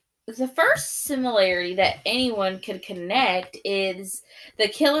 the first similarity that anyone could connect is the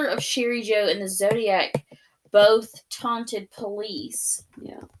killer of Sherry Joe and the Zodiac both taunted police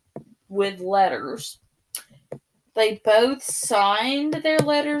with letters. They both signed their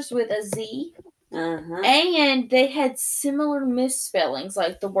letters with a Z. And they had similar misspellings,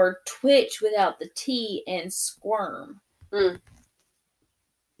 like the word twitch without the T and squirm.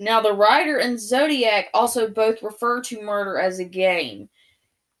 Now, the writer and Zodiac also both refer to murder as a game.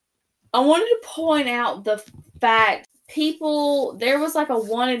 I wanted to point out the fact there was like a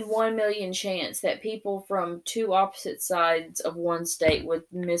 1 in 1 million chance that people from two opposite sides of one state would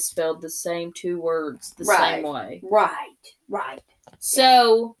misspell the same two words the same way. Right.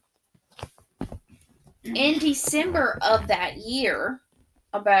 So, in December of that year,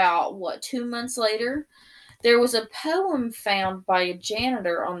 about 2 months later, there was a poem found by a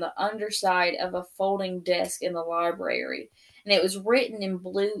janitor on the underside of a folding desk in the library. And it was written in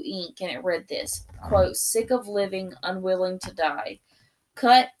blue ink, and it read this, quote, sick of living, unwilling to die.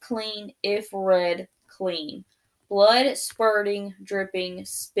 Cut clean, if read, clean. Blood spurting, dripping,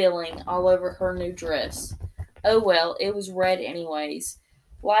 spilling all over her new dress. Oh well, it was red anyways.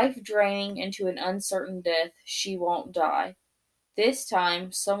 Life draining into an uncertain death, she won't die. This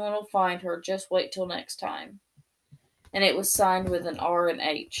time, someone will find her, just wait till next time. And it was signed with an R and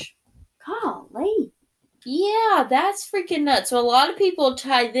H. Golly. Yeah, that's freaking nuts. So a lot of people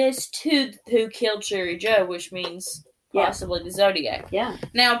tie this to who killed Sherry Joe, which means possibly the Zodiac. Yeah.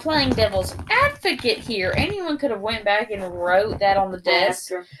 Now, playing devil's advocate here, anyone could have went back and wrote that on the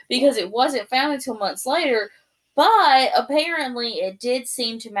desk because it wasn't found until months later, but apparently it did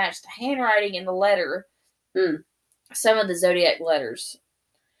seem to match the handwriting in the letter. Some of the Zodiac letters.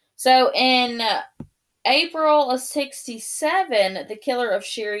 So in April of 1967, the killer of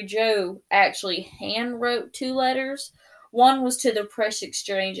Sherry Joe actually hand-wrote 2 letters. One was to the Press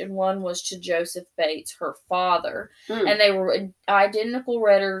Exchange and one was to Joseph Bates, her father. And they were identical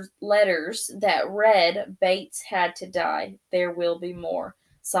letters that read, Bates had to die. There will be more.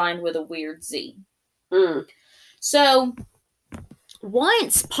 Signed with a weird Z. So,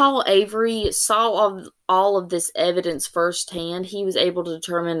 once Paul Avery saw all of this evidence firsthand, he was able to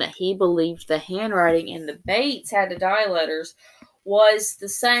determine that he believed the handwriting in the Bates had to die letters was the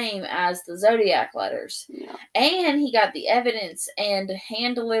same as the Zodiac letters. Yeah. And he got the evidence and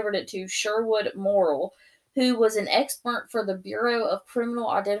hand-delivered it to Sherwood Morrill, who was an expert for the Bureau of Criminal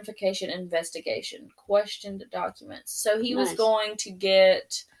Identification and Investigation, questioned documents. So he was going to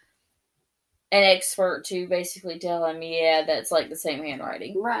get an expert to basically tell him, yeah, that's like the same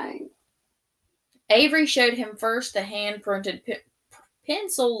handwriting. Right. Avery showed him first the hand-printed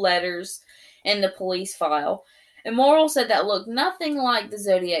pencil letters in the police file, and Morrill said that looked nothing like the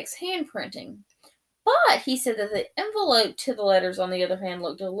Zodiac's handprinting. But he said that the envelope to the letters, on the other hand,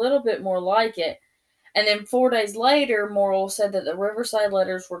 looked a little bit more like it. And then 4 days later, Morrill said that the Riverside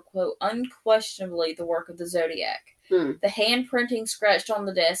letters were, quote, unquestionably the work of the Zodiac. The handprinting scratched on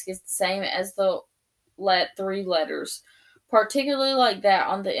the desk is the same as the 3 letters, particularly like that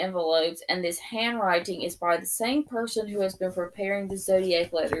on the envelopes, and this handwriting is by the same person who has been preparing the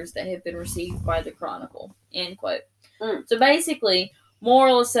Zodiac letters that have been received by the Chronicle, end quote. So basically,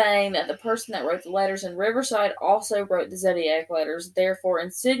 moral is saying that the person that wrote the letters in Riverside also wrote the Zodiac letters, therefore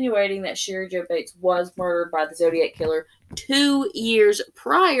insinuating that Sherry Joe Bates was murdered by the Zodiac killer 2 years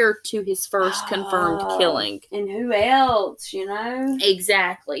prior to his first confirmed killing. And who else, you know?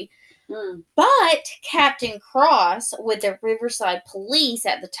 Exactly. But Captain Cross with the Riverside police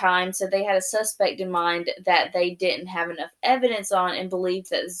at the time said they had a suspect in mind that they didn't have enough evidence on and believed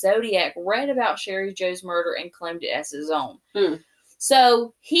that Zodiac read about Sherry Joe's murder and claimed it as his own.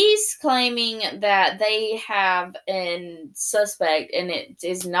 So he's claiming that they have a suspect and it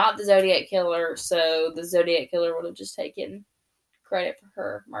is not the Zodiac killer, so the Zodiac killer would have just taken credit for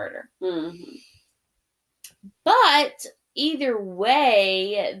her murder. But either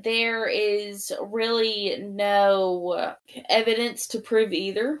way, there is really no evidence to prove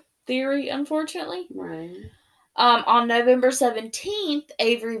either theory, unfortunately. Right. On November 17th,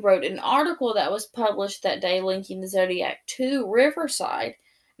 Avery wrote an article that was published that day linking the Zodiac to Riverside.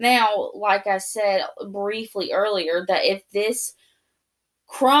 Now, like I said briefly earlier, that if this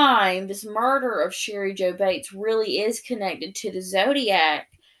crime, this murder of Sherry Joe Bates really is connected to the Zodiac,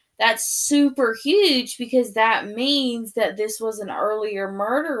 that's super huge because that means that this was an earlier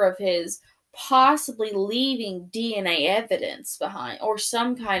murder of his, possibly leaving DNA evidence behind or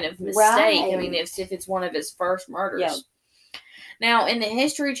some kind of mistake. Right. I mean, if it's one of his first murders. Yep. Now, in the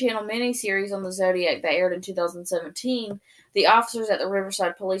History Channel miniseries on the Zodiac that aired in 2017, the officers at the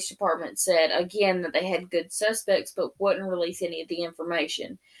Riverside Police Department said, again, that they had good suspects, but wouldn't release any of the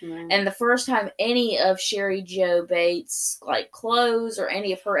information. And the first time any of Sherry Joe Bates' clothes or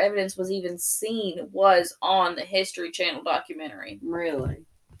any of her evidence was even seen was on the History Channel documentary. Really?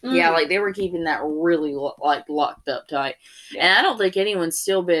 Yeah, they were keeping that really, locked up tight. Yeah. And I don't think anyone's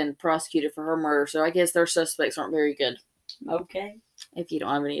still been prosecuted for her murder, so I guess their suspects aren't very good. Okay. If you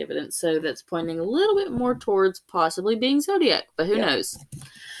don't have any evidence. So that's pointing a little bit more towards possibly being Zodiac, but who knows?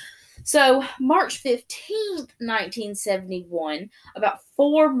 So, March 15th, 1971, about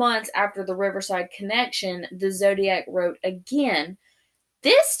 4 months after the Riverside connection, the Zodiac wrote again.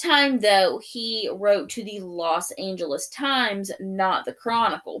 This time, though, he wrote to the Los Angeles Times, not the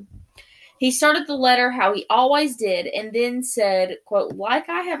Chronicle. He started the letter how he always did, and then said, quote, "Like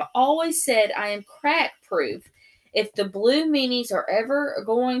I have always said, I am crack-proof. If the blue meanies are ever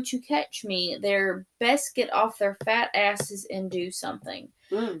going to catch me, they're best get off their fat asses and do something.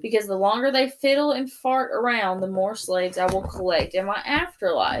 Because the longer they fiddle and fart around, the more slaves I will collect in my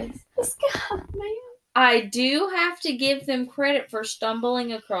afterlife." This guy, man. I do have to give them credit for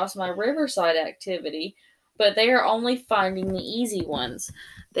stumbling across my Riverside activity, but they are only finding the easy ones.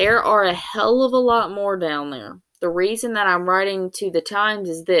 There are a hell of a lot more down there. The reason that I'm writing to the Times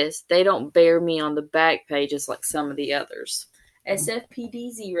is this: they don't bear me on the back pages like some of the others.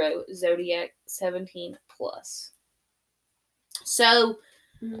 SFPD 0, Zodiac 17+. So,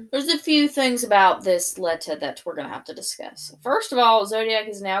 there's a few things about this letter that we're going to have to discuss. First of all, Zodiac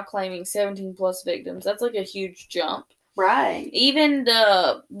is now claiming 17+ victims. That's a huge jump. Right. Even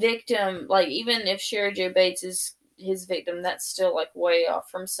the victim, even if Sherry Joe Bates is his victim, that's still, way off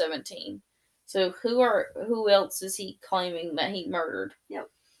from 17. So who else is he claiming that he murdered? Yep.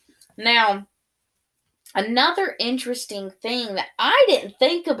 Now, another interesting thing that I didn't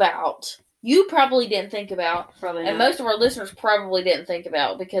think about, you probably didn't think about, probably and most of our listeners probably didn't think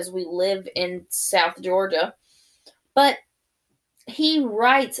about because we live in South Georgia, but he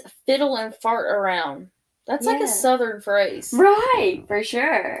writes fiddle and fart around. That's like a Southern phrase. Right, for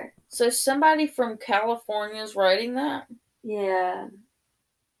sure. So somebody from California is writing that? Yeah.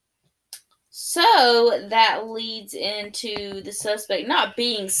 So that leads into the suspect not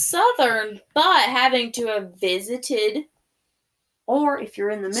being Southern, but having to have visited. Or if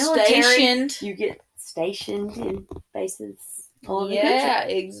you're in the military, stationed. You get stationed in bases all over the country. Yeah,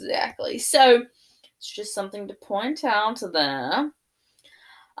 country. Exactly. So it's just something to point out to them.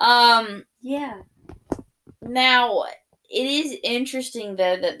 Yeah. Now, it is interesting,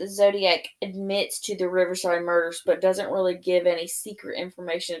 though, that the Zodiac admits to the Riverside murders, but doesn't really give any secret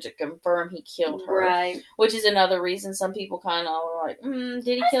information to confirm he killed her. Right. Which is another reason some people kind of are like,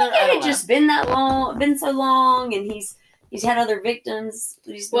 did he kill her? I think it had just been so long, and he's had other victims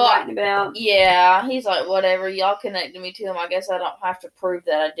that he's been writing about. Yeah, he's like, whatever, y'all connected me to him. I guess I don't have to prove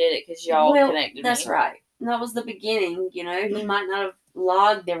that I did it because y'all connected me. That's right. And that was the beginning, He might not have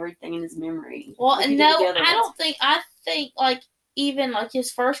logged everything in his memory. Well, I think even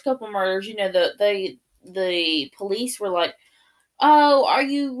his first couple murders, the police were like, "Oh, are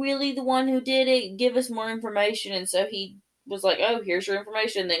you really the one who did it? Give us more information." And so he was like, "Oh, here's your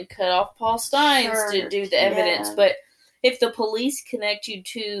information." Then cut off Paul Stines to do the evidence. But if the police connect you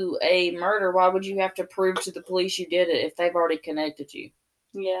to a murder, why would you have to prove to the police you did it if they've already connected you?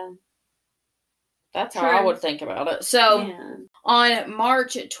 Yeah. That's how I would think about it. So, on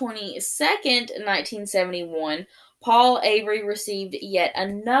March 22nd, 1971, Paul Avery received yet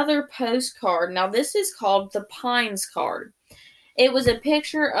another postcard. Now, this is called the Pines card. It was a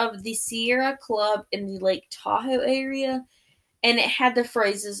picture of the Sierra Club in the Lake Tahoe area, and it had the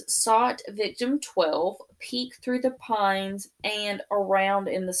phrases, sought victim 12, peek through the pines, and around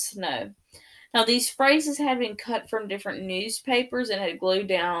in the snow. Now, these phrases had been cut from different newspapers and had glued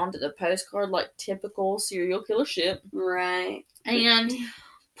down onto the postcard like typical serial killer shit. Right. And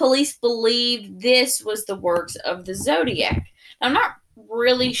police believed this was the works of the Zodiac. Now, I'm not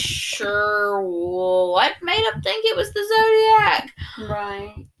really sure what made them think it was the Zodiac.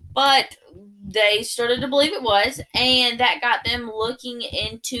 Right. But they started to believe it was, and that got them looking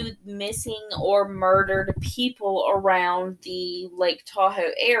into missing or murdered people around the Lake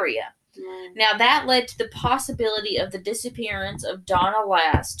Tahoe area. Now, that led to the possibility of the disappearance of Donna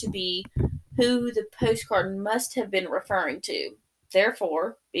Lass to be who the postcard must have been referring to,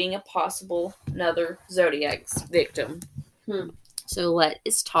 therefore being a possible another Zodiac victim. So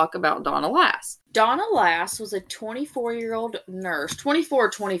let's talk about Donna Lass. Donna Lass was a 24-year-old nurse. 24 or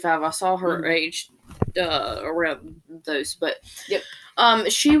 25, I saw her age around those, but yep.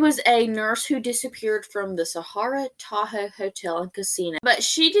 She was a nurse who disappeared from the Sahara Tahoe Hotel and Casino. But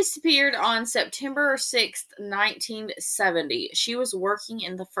she disappeared on September 6th, 1970. She was working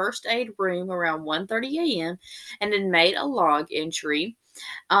in the first aid room around 1:30 a.m. and had made a log entry.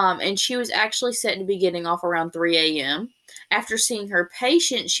 And she was actually set to be getting off around 3 a.m. After seeing her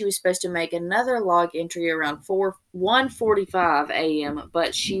patient, she was supposed to make another log entry around 1:45 a.m.,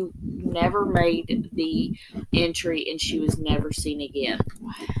 but she never made the entry and she was never seen again.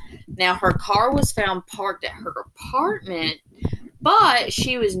 Now, her car was found parked at her apartment, but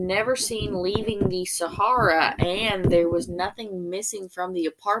she was never seen leaving the Sahara, and there was nothing missing from the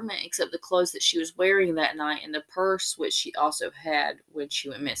apartment except the clothes that she was wearing that night and the purse, which she also had when she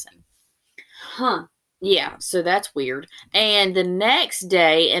went missing. Yeah, so that's weird. And the next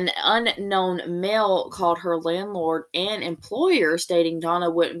day, an unknown male called her landlord and employer, stating Donna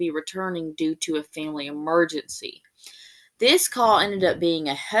wouldn't be returning due to a family emergency. This call ended up being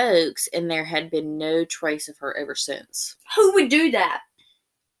a hoax, and there had been no trace of her ever since. Who would do that?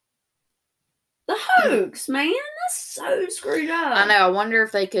 The hoax, man. That's so screwed up. I know. I wonder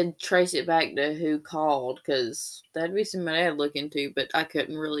if they could trace it back to who called, because that'd be something I'd look into, but I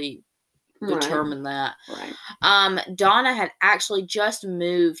couldn't really determine that. Donna had actually just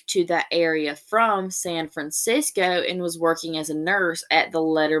moved to that area from San Francisco and was working as a nurse at the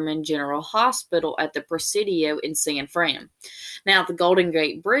Letterman General Hospital at the Presidio in San Fran. Now, the Golden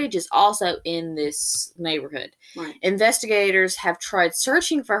Gate Bridge is also in this neighborhood. Investigators have tried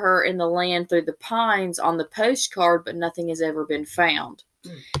searching for her in the land through the pines on the postcard, but nothing has ever been found.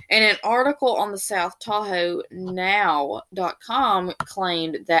 And an article on the South Tahoe Now.com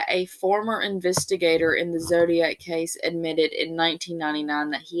claimed that a former investigator in the Zodiac case admitted in 1999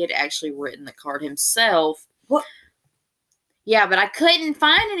 that he had actually written the card himself. What? Yeah, but I couldn't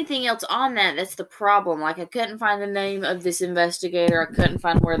find anything else on that. That's the problem. Like, I couldn't find the name of this investigator. I couldn't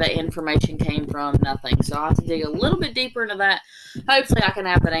find where that information came from. Nothing. So I'll have to dig a little bit deeper into that. Hopefully I can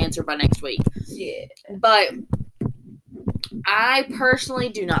have that answer by next week. Yeah. But I personally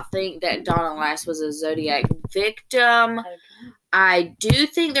do not think that Donna Lass was a Zodiac victim. Okay. I do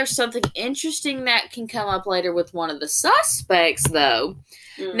think there's something interesting that can come up later with one of the suspects, though.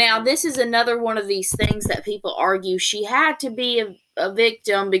 Now, this is another one of these things that people argue she had to be a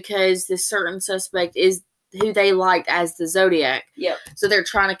victim because this certain suspect is who they liked as the Zodiac. Yep. So they're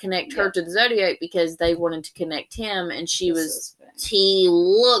trying to connect her to the Zodiac because they wanted to connect him, and he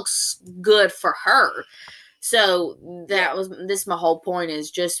looks good for her. So my whole point is,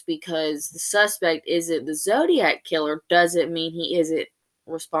 just because the suspect isn't the Zodiac killer doesn't mean he isn't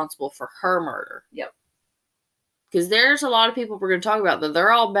responsible for her murder. Yep. Because there's a lot of people we're going to talk about that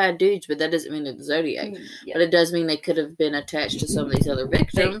they're all bad dudes, but that doesn't mean they're the Zodiac. Yep. But it does mean they could have been attached to some of these other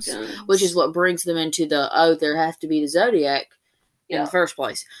victims. Which is what brings them into there has to be the Zodiac in the first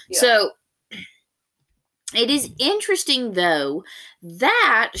place. Yep. So it is interesting, though,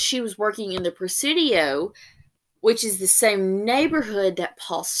 that she was working in the Presidio, which is the same neighborhood that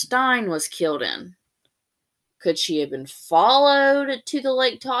Paul Stine was killed in. Could she have been followed to the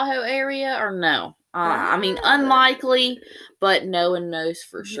Lake Tahoe area or no? I mean, unlikely, but no one knows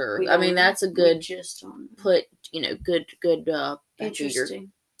for sure. I mean, that's a good good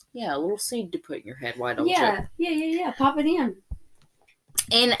interesting. Yeah, a little seed to put in your head. Why don't you? Yeah. Pop it in.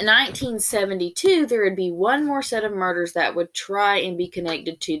 In 1972, there would be one more set of murders that would try and be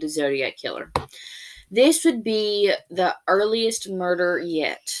connected to the Zodiac Killer. This would be the earliest murder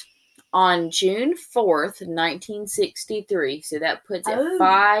yet. On June 4th, 1963, so that puts it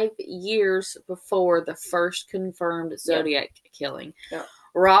 5 years before the first confirmed Zodiac killing. Yep.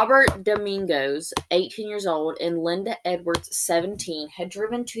 Robert Domingos, 18 years old, and Linda Edwards, 17, had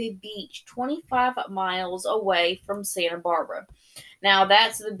driven to a beach 25 miles away from Santa Barbara. Now,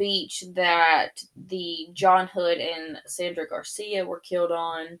 that's the beach that the John Hood and Sandra Garcia were killed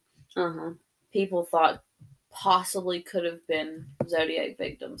on. People thought possibly could have been Zodiac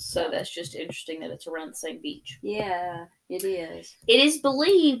victims. So that's just interesting that it's around the same beach. Yeah, it is. It is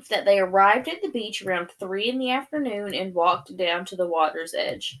believed that they arrived at the beach around 3 in the afternoon and walked down to the water's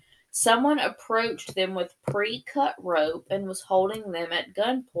edge. Someone approached them with pre-cut rope and was holding them at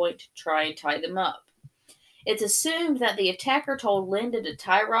gunpoint to try and tie them up. It's assumed that the attacker told Linda to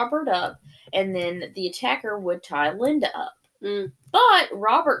tie Robert up, and then the attacker would tie Linda up. But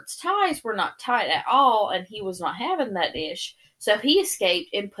Robert's ties were not tight at all, and he was not having that ish, so he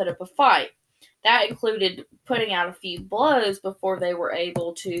escaped and put up a fight. That included putting out a few blows before they were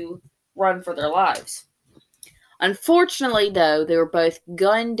able to run for their lives. Unfortunately, though, they were both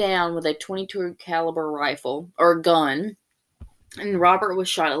gunned down with a .22 caliber rifle, or gun, and Robert was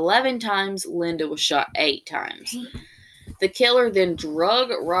shot 11 times, Linda was shot 8 times. The killer then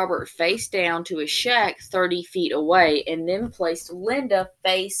drug Robert face down to a shack 30 feet away and then placed Linda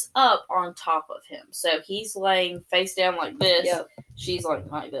face up on top of him. So he's laying face down like this. Yep. She's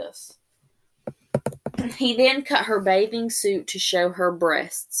like this. He then cut her bathing suit to show her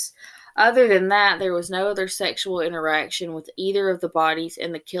breasts. Other than that, there was no other sexual interaction with either of the bodies,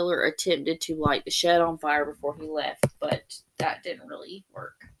 and the killer attempted to light the shed on fire before he left, but that didn't really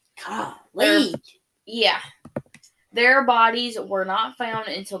work. Golly. Yeah. Their bodies were not found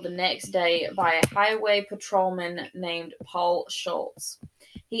until the next day by a highway patrolman named Paul Schultz.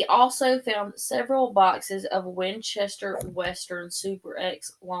 He also found several boxes of Winchester Western Super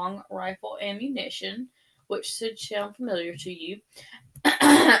X long rifle ammunition, which should sound familiar to you.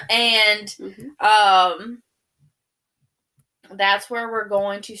 And that's where we're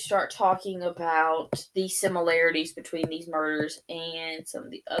going to start talking about the similarities between these murders and some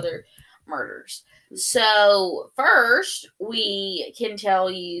of the other murders. So, first, we can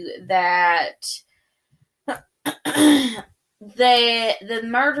tell you that the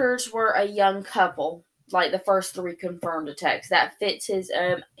murders were a young couple, like the first 3 confirmed attacks. That fits his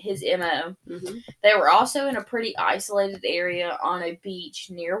MO. They were also in a pretty isolated area on a beach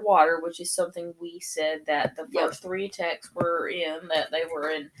near water, which is something we said that the first 3 attacks were in, that they were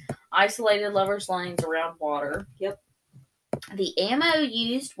in isolated lovers' lanes around water. Yep. The ammo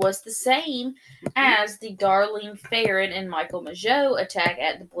used was the same as the Darlene Farron and Michael Mageau attack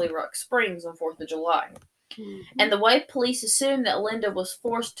at the Blue Rock Springs on 4th of July. And the way police assume that Linda was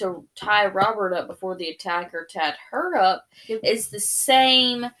forced to tie Robert up before the attacker tied her up is the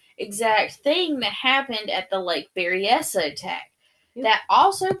same exact thing that happened at the Lake Berryessa attack. That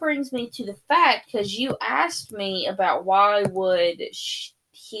also brings me to the fact, because you asked me about why would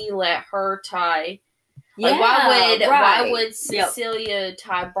he let her tie... why would Cecilia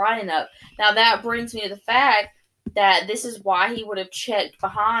tie Brian up? Now that brings me to the fact that this is why he would have checked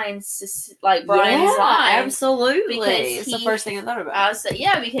behind Brian's line. Absolutely. It's the first thing I thought about.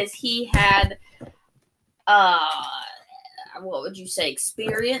 Because he had what would you say,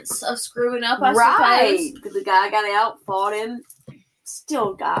 experience of screwing up, I suppose. Because the guy got out, fought him,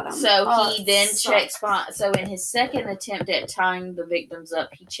 still got him. So he then checks behind. So in his second attempt at tying the victims up,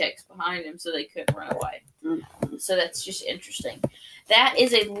 he checks behind him so they couldn't run away. So that's just interesting. That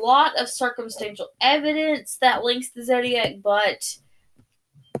is a lot of circumstantial evidence that links the Zodiac, but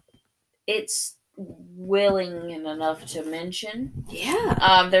it's willing enough to mention.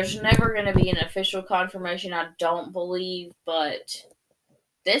 Yeah. There's never going to be an official confirmation, I don't believe, but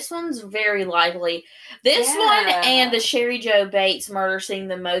this one's very likely. This one and the Sherry Jo Bates murder seem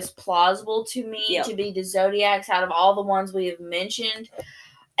the most plausible to me to be the Zodiacs out of all the ones we have mentioned.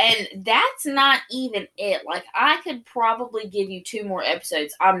 And that's not even it. Like, I could probably give you 2 more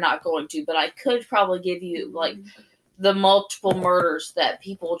episodes. I'm not going to, but I could probably give you, like, the multiple murders that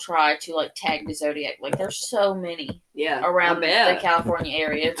people try to, like, tag the Zodiac. Like, there's so many around the California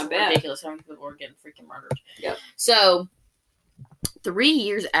area. It's ridiculous how many people are getting freaking murdered. Yep. So, 3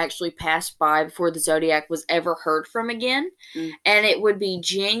 years actually passed by before the Zodiac was ever heard from again. And it would be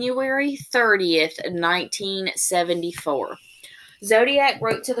January 30th, 1974. Zodiac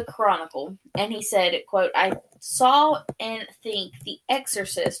wrote to the Chronicle, and he said, quote, I saw and think The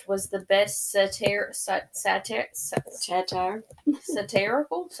Exorcist was the best satirical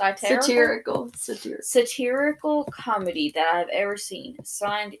comedy that I've ever seen.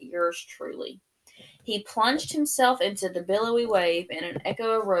 Signed, yours truly. He plunged himself into the billowy wave, and an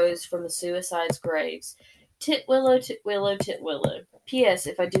echo arose from the suicide's graves. Titwillow, titwillow, titwillow. P.S.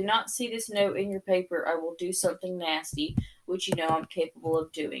 If I do not see this note in your paper, I will do something nasty, which you know I'm capable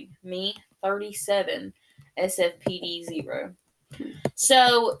of doing. Me, 37, SFPD 0.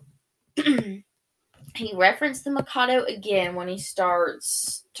 So, he referenced the Mikado again when he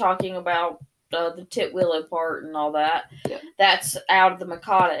starts talking about the Titwillow part and all that. Yeah. That's out of the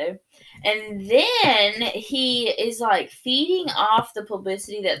Mikado. And then he is like feeding off the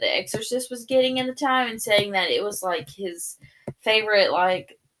publicity that The Exorcist was getting at the time and saying that it was like his favorite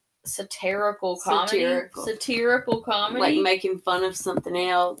like satirical comedy. Like making fun of something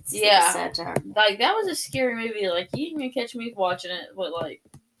else. Yeah. Satire. Like that was a scary movie. Like you didn't even catch me watching it, but like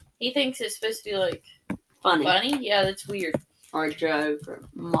he thinks it's supposed to be like funny? Yeah, that's weird. Or a joke or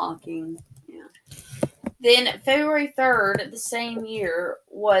mocking. Yeah. Then February 3rd, the same year,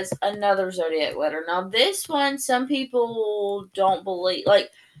 was another Zodiac letter. Now, this one, some people don't believe. Like,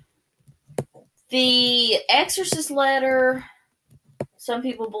 the Exorcist letter, some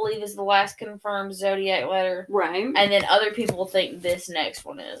people believe is the last confirmed Zodiac letter. Right. And then other people think this next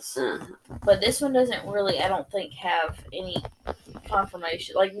one is. But this one doesn't really, I don't think, have any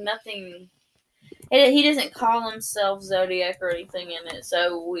confirmation. Like, nothing. He doesn't call himself Zodiac or anything in it,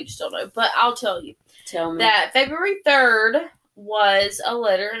 so we just don't know. But I'll tell you. Tell me. That February 3rd was a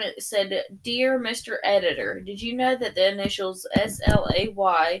letter, and it said, Dear Mr. Editor, did you know that the initials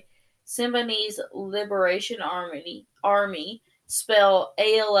SLAY, Symbionese Liberation Army, spell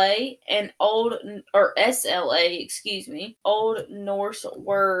ALA, and SLA, Old Norse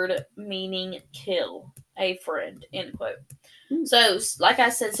word meaning kill, a friend, end quote. So, like I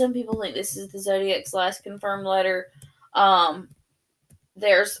said, some people think this is the Zodiac's last confirmed letter.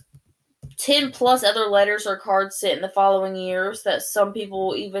 There's 10 plus other letters or cards sent in the following years that some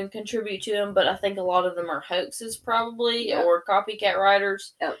people even contribute to them, but I think a lot of them are hoaxes probably, or copycat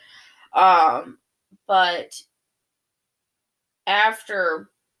writers. Yep. But after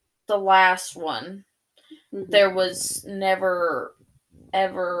the last one, there was never,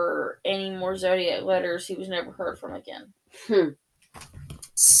 ever any more Zodiac letters. He was never heard from again.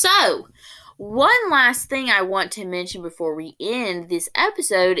 So, one last thing I want to mention before we end this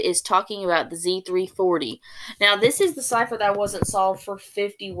episode is talking about the Z340. Now, this is the cipher that wasn't solved for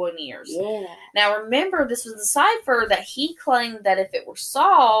 51 years. Yeah. Now, remember, this was the cipher that he claimed that if it were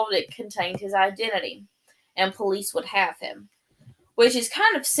solved, it contained his identity, and police would have him. Which is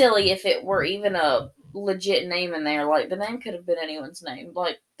kind of silly if it were even a legit name in there. Like, the name could have been anyone's name.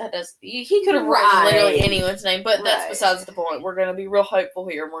 Like, that does... He could have written literally anyone's name, but that's besides the point. We're going to be real hopeful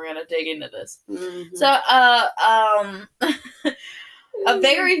here, and we're going to dig into this. So, a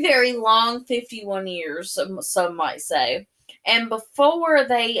very, very long 51 years, some might say. And before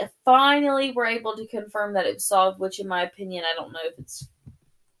they finally were able to confirm that it was solved, which in my opinion, I don't know if it's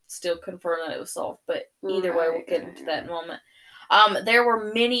still confirmed that it was solved, but either way, we'll get into that in a moment. There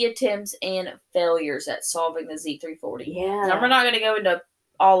were many attempts and failures at solving the Z340. Yeah. Now, we're not going to go into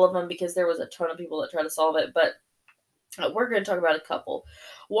all of them because there was a ton of people that tried to solve it, but we're going to talk about a couple.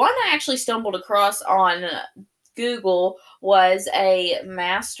 One I actually stumbled across on Google was a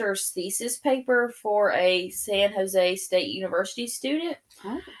master's thesis paper for a San Jose State University student.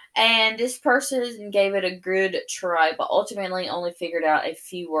 Oh. And this person gave it a good try, but ultimately only figured out a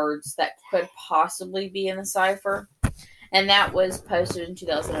few words that could possibly be in the cipher. And that was posted in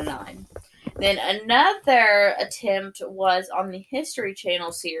 2009. Then another attempt was on the History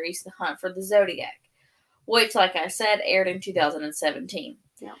Channel series, The Hunt for the Zodiac, which, like I said, aired in 2017.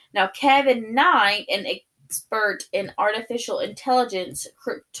 Yeah. Now, Kevin Knight, an expert in artificial intelligence,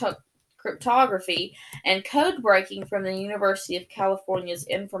 cryptography, and code breaking from the University of California's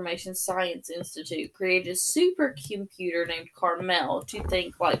Information Science Institute, created a supercomputer named Carmel to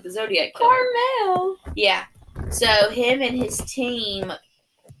think like the Zodiac Killer. Carmel? Yeah. So him and his team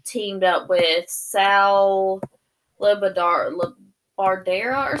teamed up with Sal Labardera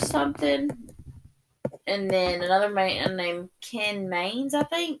or something, and then another man named Ken Maines, I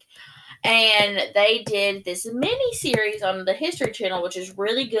think. And they did this mini series on the History Channel, which is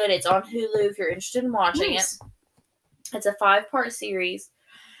really good. It's on Hulu if you're interested in watching it. It's a 5-part series.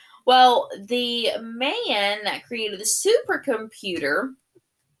 Well, the man that created the supercomputer,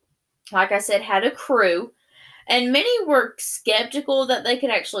 like I said, had a crew. And many were skeptical that they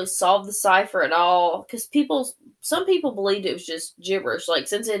could actually solve the cipher at all, because some people believed it was just gibberish. Like,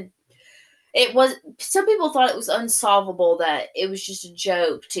 since It was, some people thought it was unsolvable, that it was just a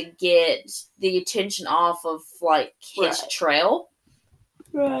joke to get the attention off of, like, his trail.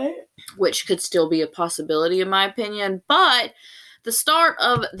 Right. Which could still be a possibility, in my opinion. But the start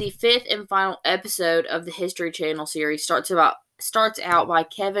of the 5th and final episode of the History Channel series starts out by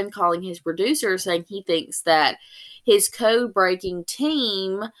Kevin calling his producer, saying he thinks that his code-breaking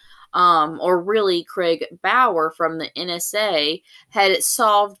team, or really Craig Bauer from the NSA, had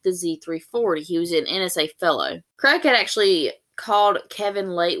solved the Z340. He was an NSA fellow. Craig had actually called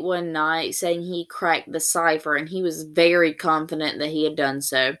Kevin late one night saying he cracked the cipher, and he was very confident that he had done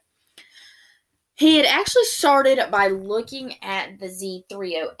so. He had actually started by looking at the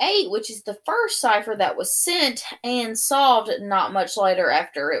Z308, which is the first cipher that was sent and solved not much later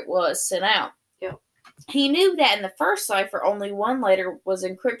after it was sent out. Yep. He knew that in the first cipher, only one letter was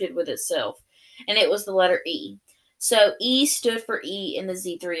encrypted with itself, and it was the letter E. So E stood for E in the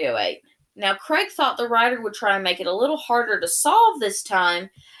Z308. Now, Craig thought the writer would try and make it a little harder to solve this time,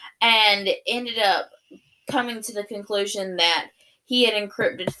 and ended up coming to the conclusion that he had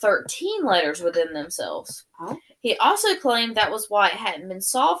encrypted 13 letters within themselves. Huh? He also claimed that was why it hadn't been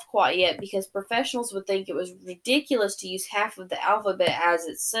solved quite yet, because professionals would think it was ridiculous to use half of the alphabet as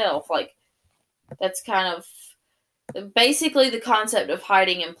itself. Like, that's kind of basically the concept of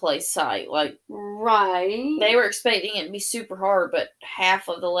hiding in plain sight. Like, right. They were expecting it to be super hard, but half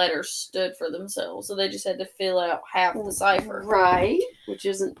of the letters stood for themselves, so they just had to fill out half the cipher. Right. Which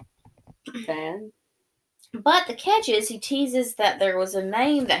isn't bad. But the catch is, he teases that there was a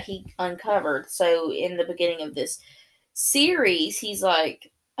name that he uncovered. So in the beginning of this series, he's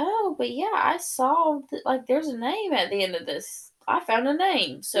like, oh, but yeah, I saw, like, there's a name at the end of this. I found a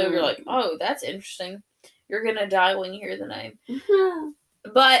name. So you're like, oh, that's interesting. You're going to die when you hear the name.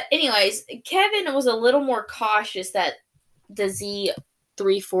 But anyways, Kevin was a little more cautious that the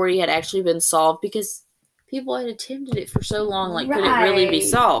Z340 had actually been solved, because people had attempted it for so long, like, could it really be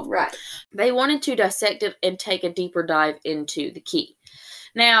solved? Right. They wanted to dissect it and take a deeper dive into the key.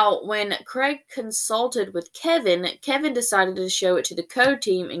 Now, when Craig consulted with Kevin, Kevin decided to show it to the code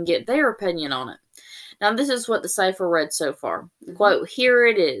team and get their opinion on it. Now, this is what the cipher read so far. Quote, here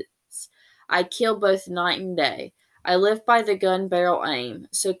it is. I kill both night and day. I live by the gun barrel aim,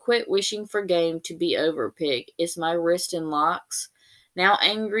 so quit wishing for game to be over, pig. It's my wrist in locks. Now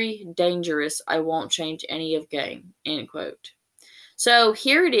angry, dangerous, I won't change any of game. End quote. So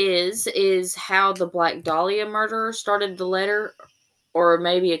here it is how the Black Dahlia murderer started the letter, or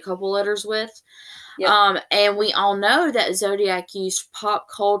maybe a couple letters with. Yep. And we all know that Zodiac used pop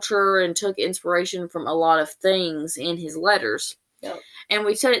culture and took inspiration from a lot of things in his letters. Yep. And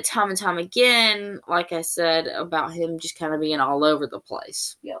we've said it time and time again, like I said, about him just kind of being all over the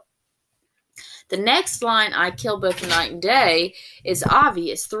place. Yep. The next line, I kill both night and day, is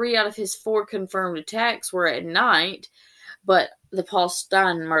obvious. 3 out of his 4 confirmed attacks were at night, but the Paul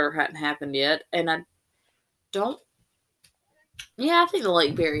Stein murder hadn't happened yet, and I think the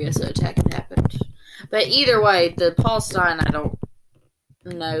Lake Berryessa attack had happened. But either way, the Paul Stein, I don't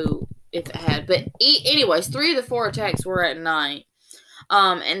know if it had. But anyways, 3 of the 4 attacks were at night.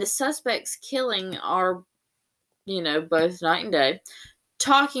 And the suspects killing are, both night and day.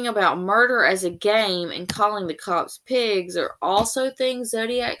 Talking about murder as a game and calling the cops pigs are also things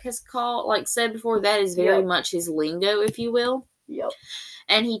Zodiac has said before. That is very much his lingo, if you will. Yep.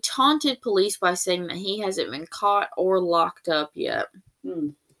 And he taunted police by saying that he hasn't been caught or locked up yet.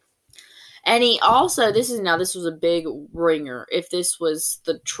 And he also, this was a big ringer. If this was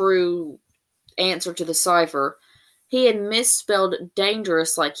the true answer to the cipher, he had misspelled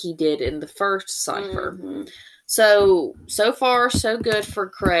dangerous like he did in the first cipher. Mm-hmm. So far, so good for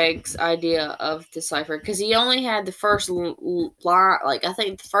Craig's idea of the cipher, because he only had the first line, I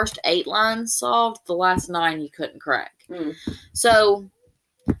think the first 8 lines solved. The last 9 he couldn't crack. So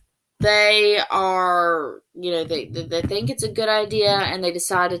they are, they think it's a good idea, and they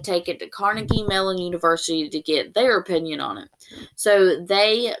decide to take it to Carnegie Mellon University to get their opinion on it. So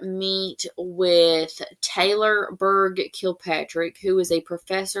they meet with Taylor Berg Kilpatrick, who is a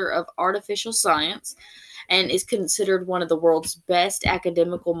professor of artificial science and is considered one of the world's best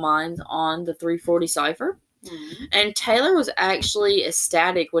academical minds on the 340 cipher. And Taylor was actually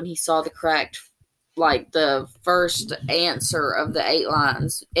ecstatic when he saw the cracked, the first answer of the 8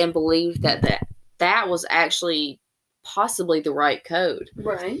 lines, and believed that was actually possibly the right code.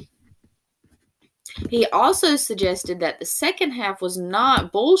 Right. He also suggested that the second half was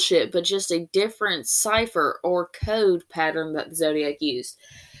not bullshit, but just a different cipher or code pattern that the Zodiac used.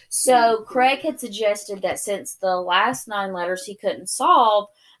 So Craig had suggested that since the last 9 letters he couldn't solve,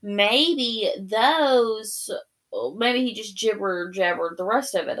 maybe he just jibber-jabbered the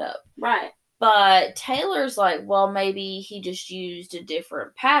rest of it up. Right. But Taylor's like, well, maybe he just used a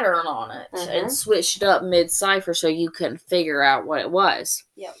different pattern on it and switched it up mid-cipher so you couldn't figure out what it was.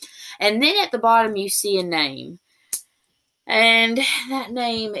 Yep. And then at the bottom you see a name. And that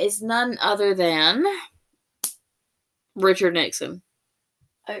name is none other than Richard Nixon.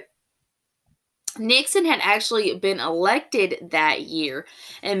 Oh. Nixon had actually been elected that year,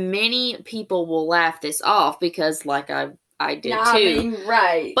 and many people will laugh this off because, like I did too. I mean,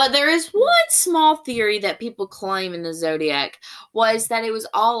 right. But there is one small theory that people claim in the Zodiac was that it was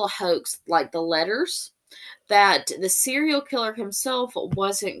all a hoax, like the letters, that the serial killer himself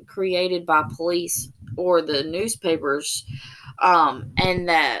wasn't created by police or the newspapers, and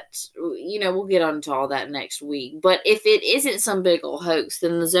that, we'll get onto all that next week. But if it isn't some big old hoax,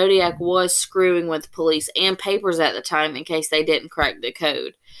 then the Zodiac was screwing with police and papers at the time in case they didn't crack the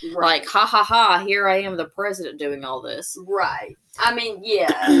code. Right. Like, ha ha ha, here I am, the president, doing all this. Right. I mean,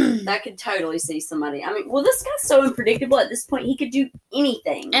 yeah, that could totally see somebody. I mean, well, this guy's so unpredictable at this point, he could do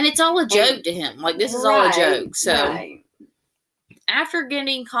anything. And it's all a joke to him. Like, this is all a joke. So, after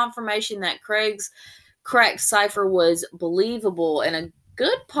getting confirmation that Craig's cracked cipher was believable and a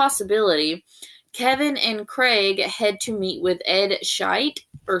good possibility, Kevin and Craig head to meet with Ed Scheidt,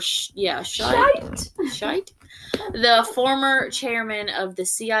 Scheidt, the former chairman of the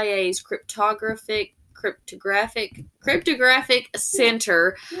CIA's cryptographic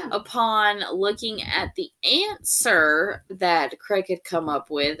center. Yeah. Upon looking at the answer that Craig had come up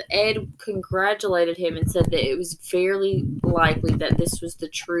with, Ed congratulated him and said that it was fairly likely that this was the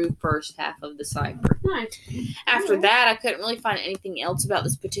true first half of the cipher. Nice. After that, I couldn't really find anything else about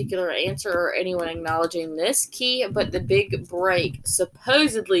this particular answer or anyone acknowledging this key, but the big break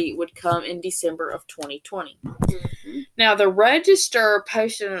supposedly would come in December of 2020. Mm-hmm. Now, the Register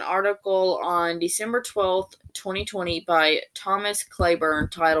posted an article on December 12th, 2020 by Thomas Claiborne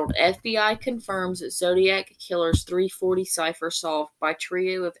titled FBI Confirms Zodiac Killer's 340 Cipher Solved by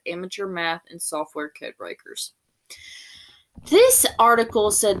Trio of Amateur Math and Software Codebreakers. This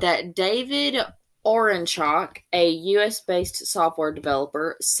article said that David Orenchak, a U.S.-based software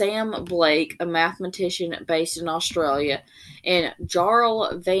developer, Sam Blake, a mathematician based in Australia, and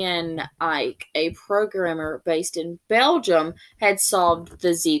Jarl van Eyck, a programmer based in Belgium, had solved the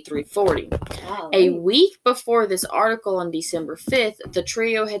Z340. Wow. A week before this article on December 5th, the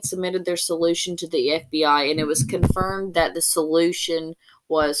trio had submitted their solution to the FBI, and it was confirmed that the solution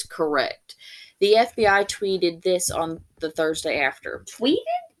was correct. The FBI tweeted this on the Thursday after. Tweeted?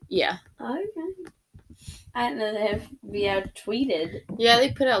 Yeah. Okay. I didn't know the FBI tweeted. Yeah, they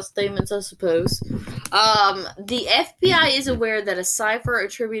put out statements, I suppose. The FBI is aware that a cipher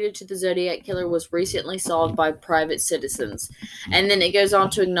attributed to the Zodiac Killer was recently solved by private citizens. And then it goes on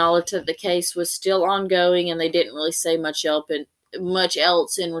to acknowledge that the case was still ongoing and they didn't really say much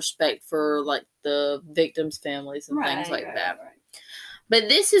else in respect for, like, the victims' families and things like that. Right. But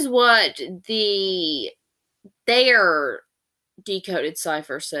this is what their decoded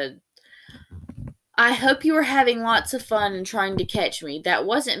cipher said. I hope you were having lots of fun and trying to catch me. That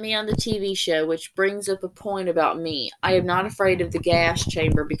wasn't me on the TV show, which brings up a point about me. I am not afraid of the gas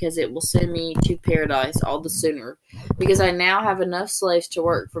chamber because it will send me to paradise all the sooner. Because I now have enough slaves to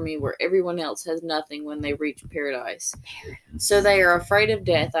work for me where everyone else has nothing when they reach paradise. So they are afraid of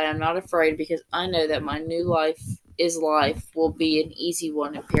death. I am not afraid because I know that my new life will be an easy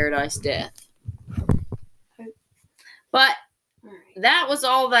one in paradise death. But that was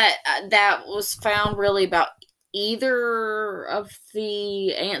all that was found really about either of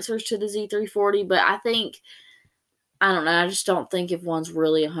the answers to the Z340, but I don't know, I just don't think if one's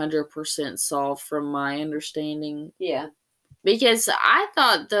really 100% solved from my understanding. Yeah. Because I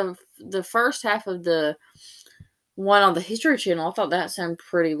thought the first half of the one on the History Channel, I thought that sounded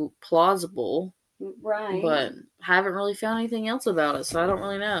pretty plausible. Right. But I haven't really found anything else about it, so I don't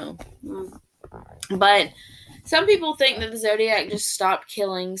really know. But some people think that the Zodiac just stopped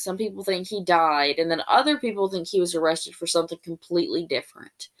killing. Some people think he died. And then other people think he was arrested for something completely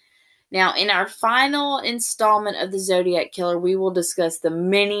different. Now, in our final installment of the Zodiac Killer, we will discuss the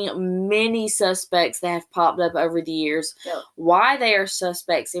many, many suspects that have popped up over the years, why they are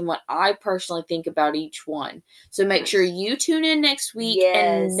suspects, and what I personally think about each one. So make sure you tune in next week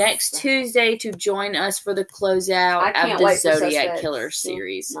and next Tuesday to join us for the closeout of the Zodiac Killer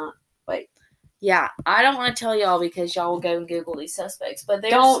series. Yeah, I don't want to tell y'all because y'all will go and Google these suspects. But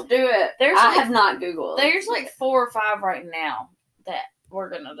don't do it. I have not Googled. There's like 4 or 5 right now that we're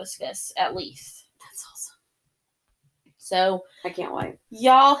going to discuss, at least. That's awesome. So I can't wait.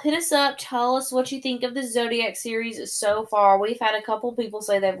 Y'all hit us up. Tell us what you think of the Zodiac series so far. We've had a couple people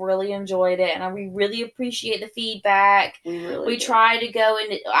say they've really enjoyed it, and we really appreciate the feedback. We try to go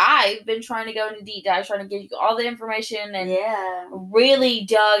into. I've been trying to go into deep dive, trying to give you all the information, and really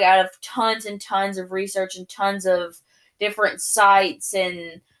dug out of tons and tons of research and tons of different sites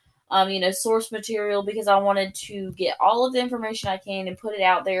and source material, because I wanted to get all of the information I can and put it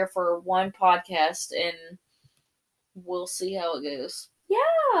out there for one podcast, and we'll see how it goes.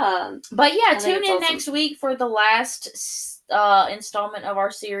 Yeah. But yeah, tune in next week for the last installment of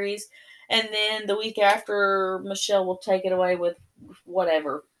our series, and then the week after, Michelle will take it away with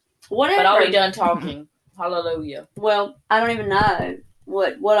whatever. But I'll be done talking. Hallelujah. Well, I don't even know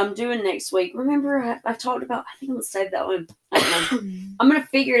what I'm doing next week. Remember, I talked about, I think I'm going to save that one. I don't know. I'm going to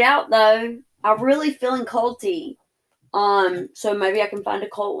figure it out, though. I'm really feeling culty. So maybe I can find a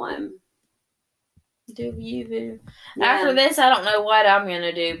cult one. Do you? Yeah. After this, I don't know what I'm going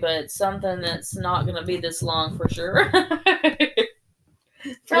to do, but something that's not going to be this long for sure.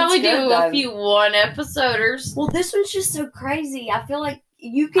 Probably do a few one-episoders. Well, this one's just so crazy. I feel like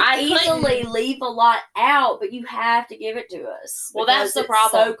you could easily leave a lot out, but you have to give it to us. Well, that's the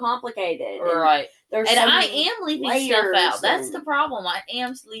problem. It's so complicated. Right. And I am leaving stuff out. That's the problem. I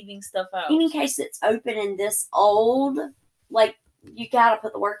am leaving stuff out. In case it's open and this old, you gotta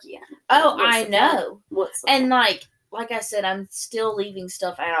put the work in. Oh, I know. And like I said, I'm still leaving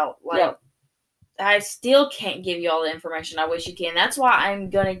stuff out. I still can't give you all the information I wish you can. That's why I'm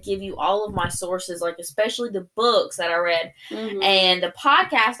going to give you all of my sources, especially the books that I read, and the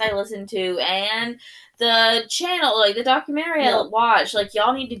podcast I listened to, and the channel, the documentary I watched.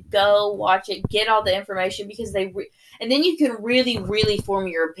 Y'all need to go watch it, get all the information, because and then you can really, really form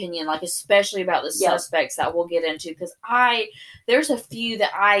your opinion, especially about the suspects that we'll get into, because there's a few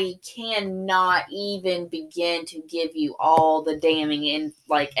that I cannot even begin to give you all the damning and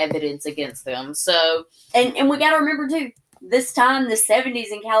evidence against them. So, and we got to remember too, this time, the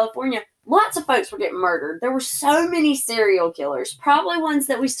 70s in California, lots of folks were getting murdered. There were so many serial killers, probably ones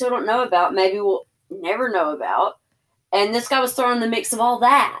that we still don't know about. Maybe we'll never know about. And this guy was thrown in the mix of all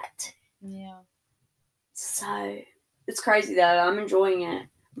that. Yeah. So, it's crazy though. I'm enjoying it.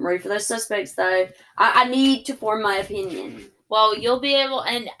 I'm ready for those suspects though. I need to form my opinion. Well, you'll be able,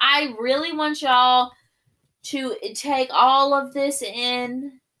 and I really want y'all to take all of this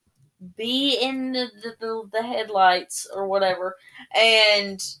in, be in the headlights or whatever,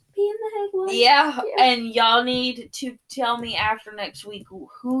 and be in the headlights. Yeah, and y'all need to tell me after next week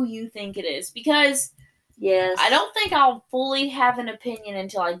who you think it is, because I don't think I'll fully have an opinion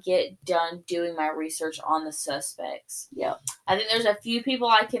until I get done doing my research on the suspects. Yeah, I think there's a few people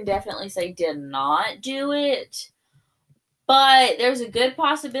I can definitely say did not do it. But there's a good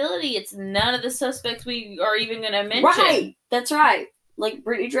possibility it's none of the suspects we are even going to mention. Right. That's right. Like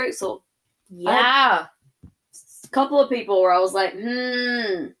Brittany Drexel. Yeah. A couple of people where I was like,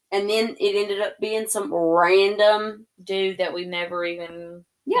 And then it ended up being some random dude that we never even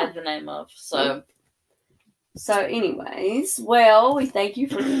had the name of. So anyways, well, we thank you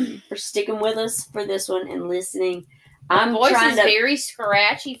for sticking with us for this one and listening. My voice is very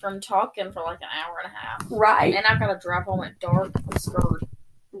scratchy from talking for an hour and a half. Right. And I've got to drive home at dark. I'm scared.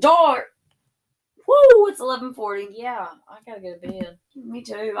 Dark! Woo! It's 11:40. Yeah, I got to go to bed. Me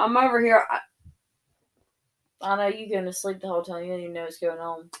too. I'm over here. I know you're going to sleep the whole time. You don't even know what's going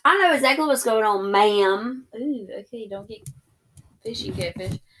on. I know exactly what's going on, ma'am. Ooh, okay. Don't get fishy,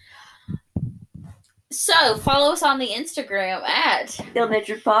 catfish. So, follow us on the Instagram at Ill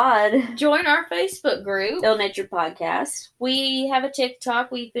Natured Pod. Join our Facebook group, Ill Natured Podcast. We have a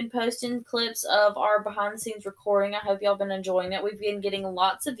TikTok. We've been posting clips of our behind-the-scenes recording. I hope y'all been enjoying it. We've been getting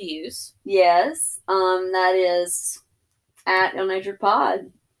lots of views. Yes. That is at Ill Natured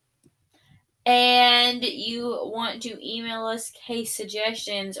Pod. And you want to email us case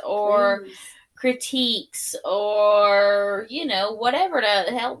suggestions or critiques or, whatever to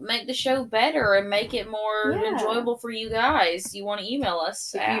help make the show better and make it more enjoyable for you guys. You want to email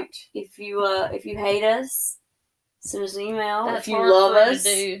us if you hate us, send us an email. That's if you love us,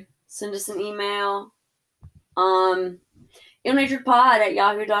 send us an email.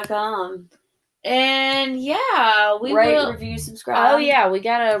 illnaturedpod@yahoo.com. And we rate, will review, subscribe. Oh yeah, we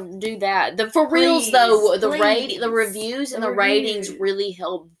gotta do that. Reals though, the reviews and the ratings really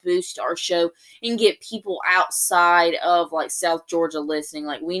help boost our show and get people outside of South Georgia listening.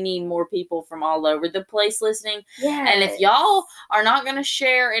 We need more people from all over the place listening. Yeah. And if y'all are not gonna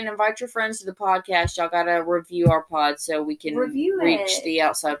share and invite your friends to the podcast, y'all gotta review our pod so we can reach the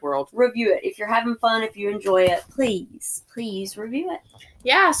outside world. Review it. If you're having fun, if you enjoy it, please review it.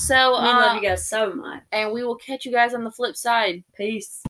 Yeah, so we love you guys so much. And we will catch you guys on the flip side. Peace.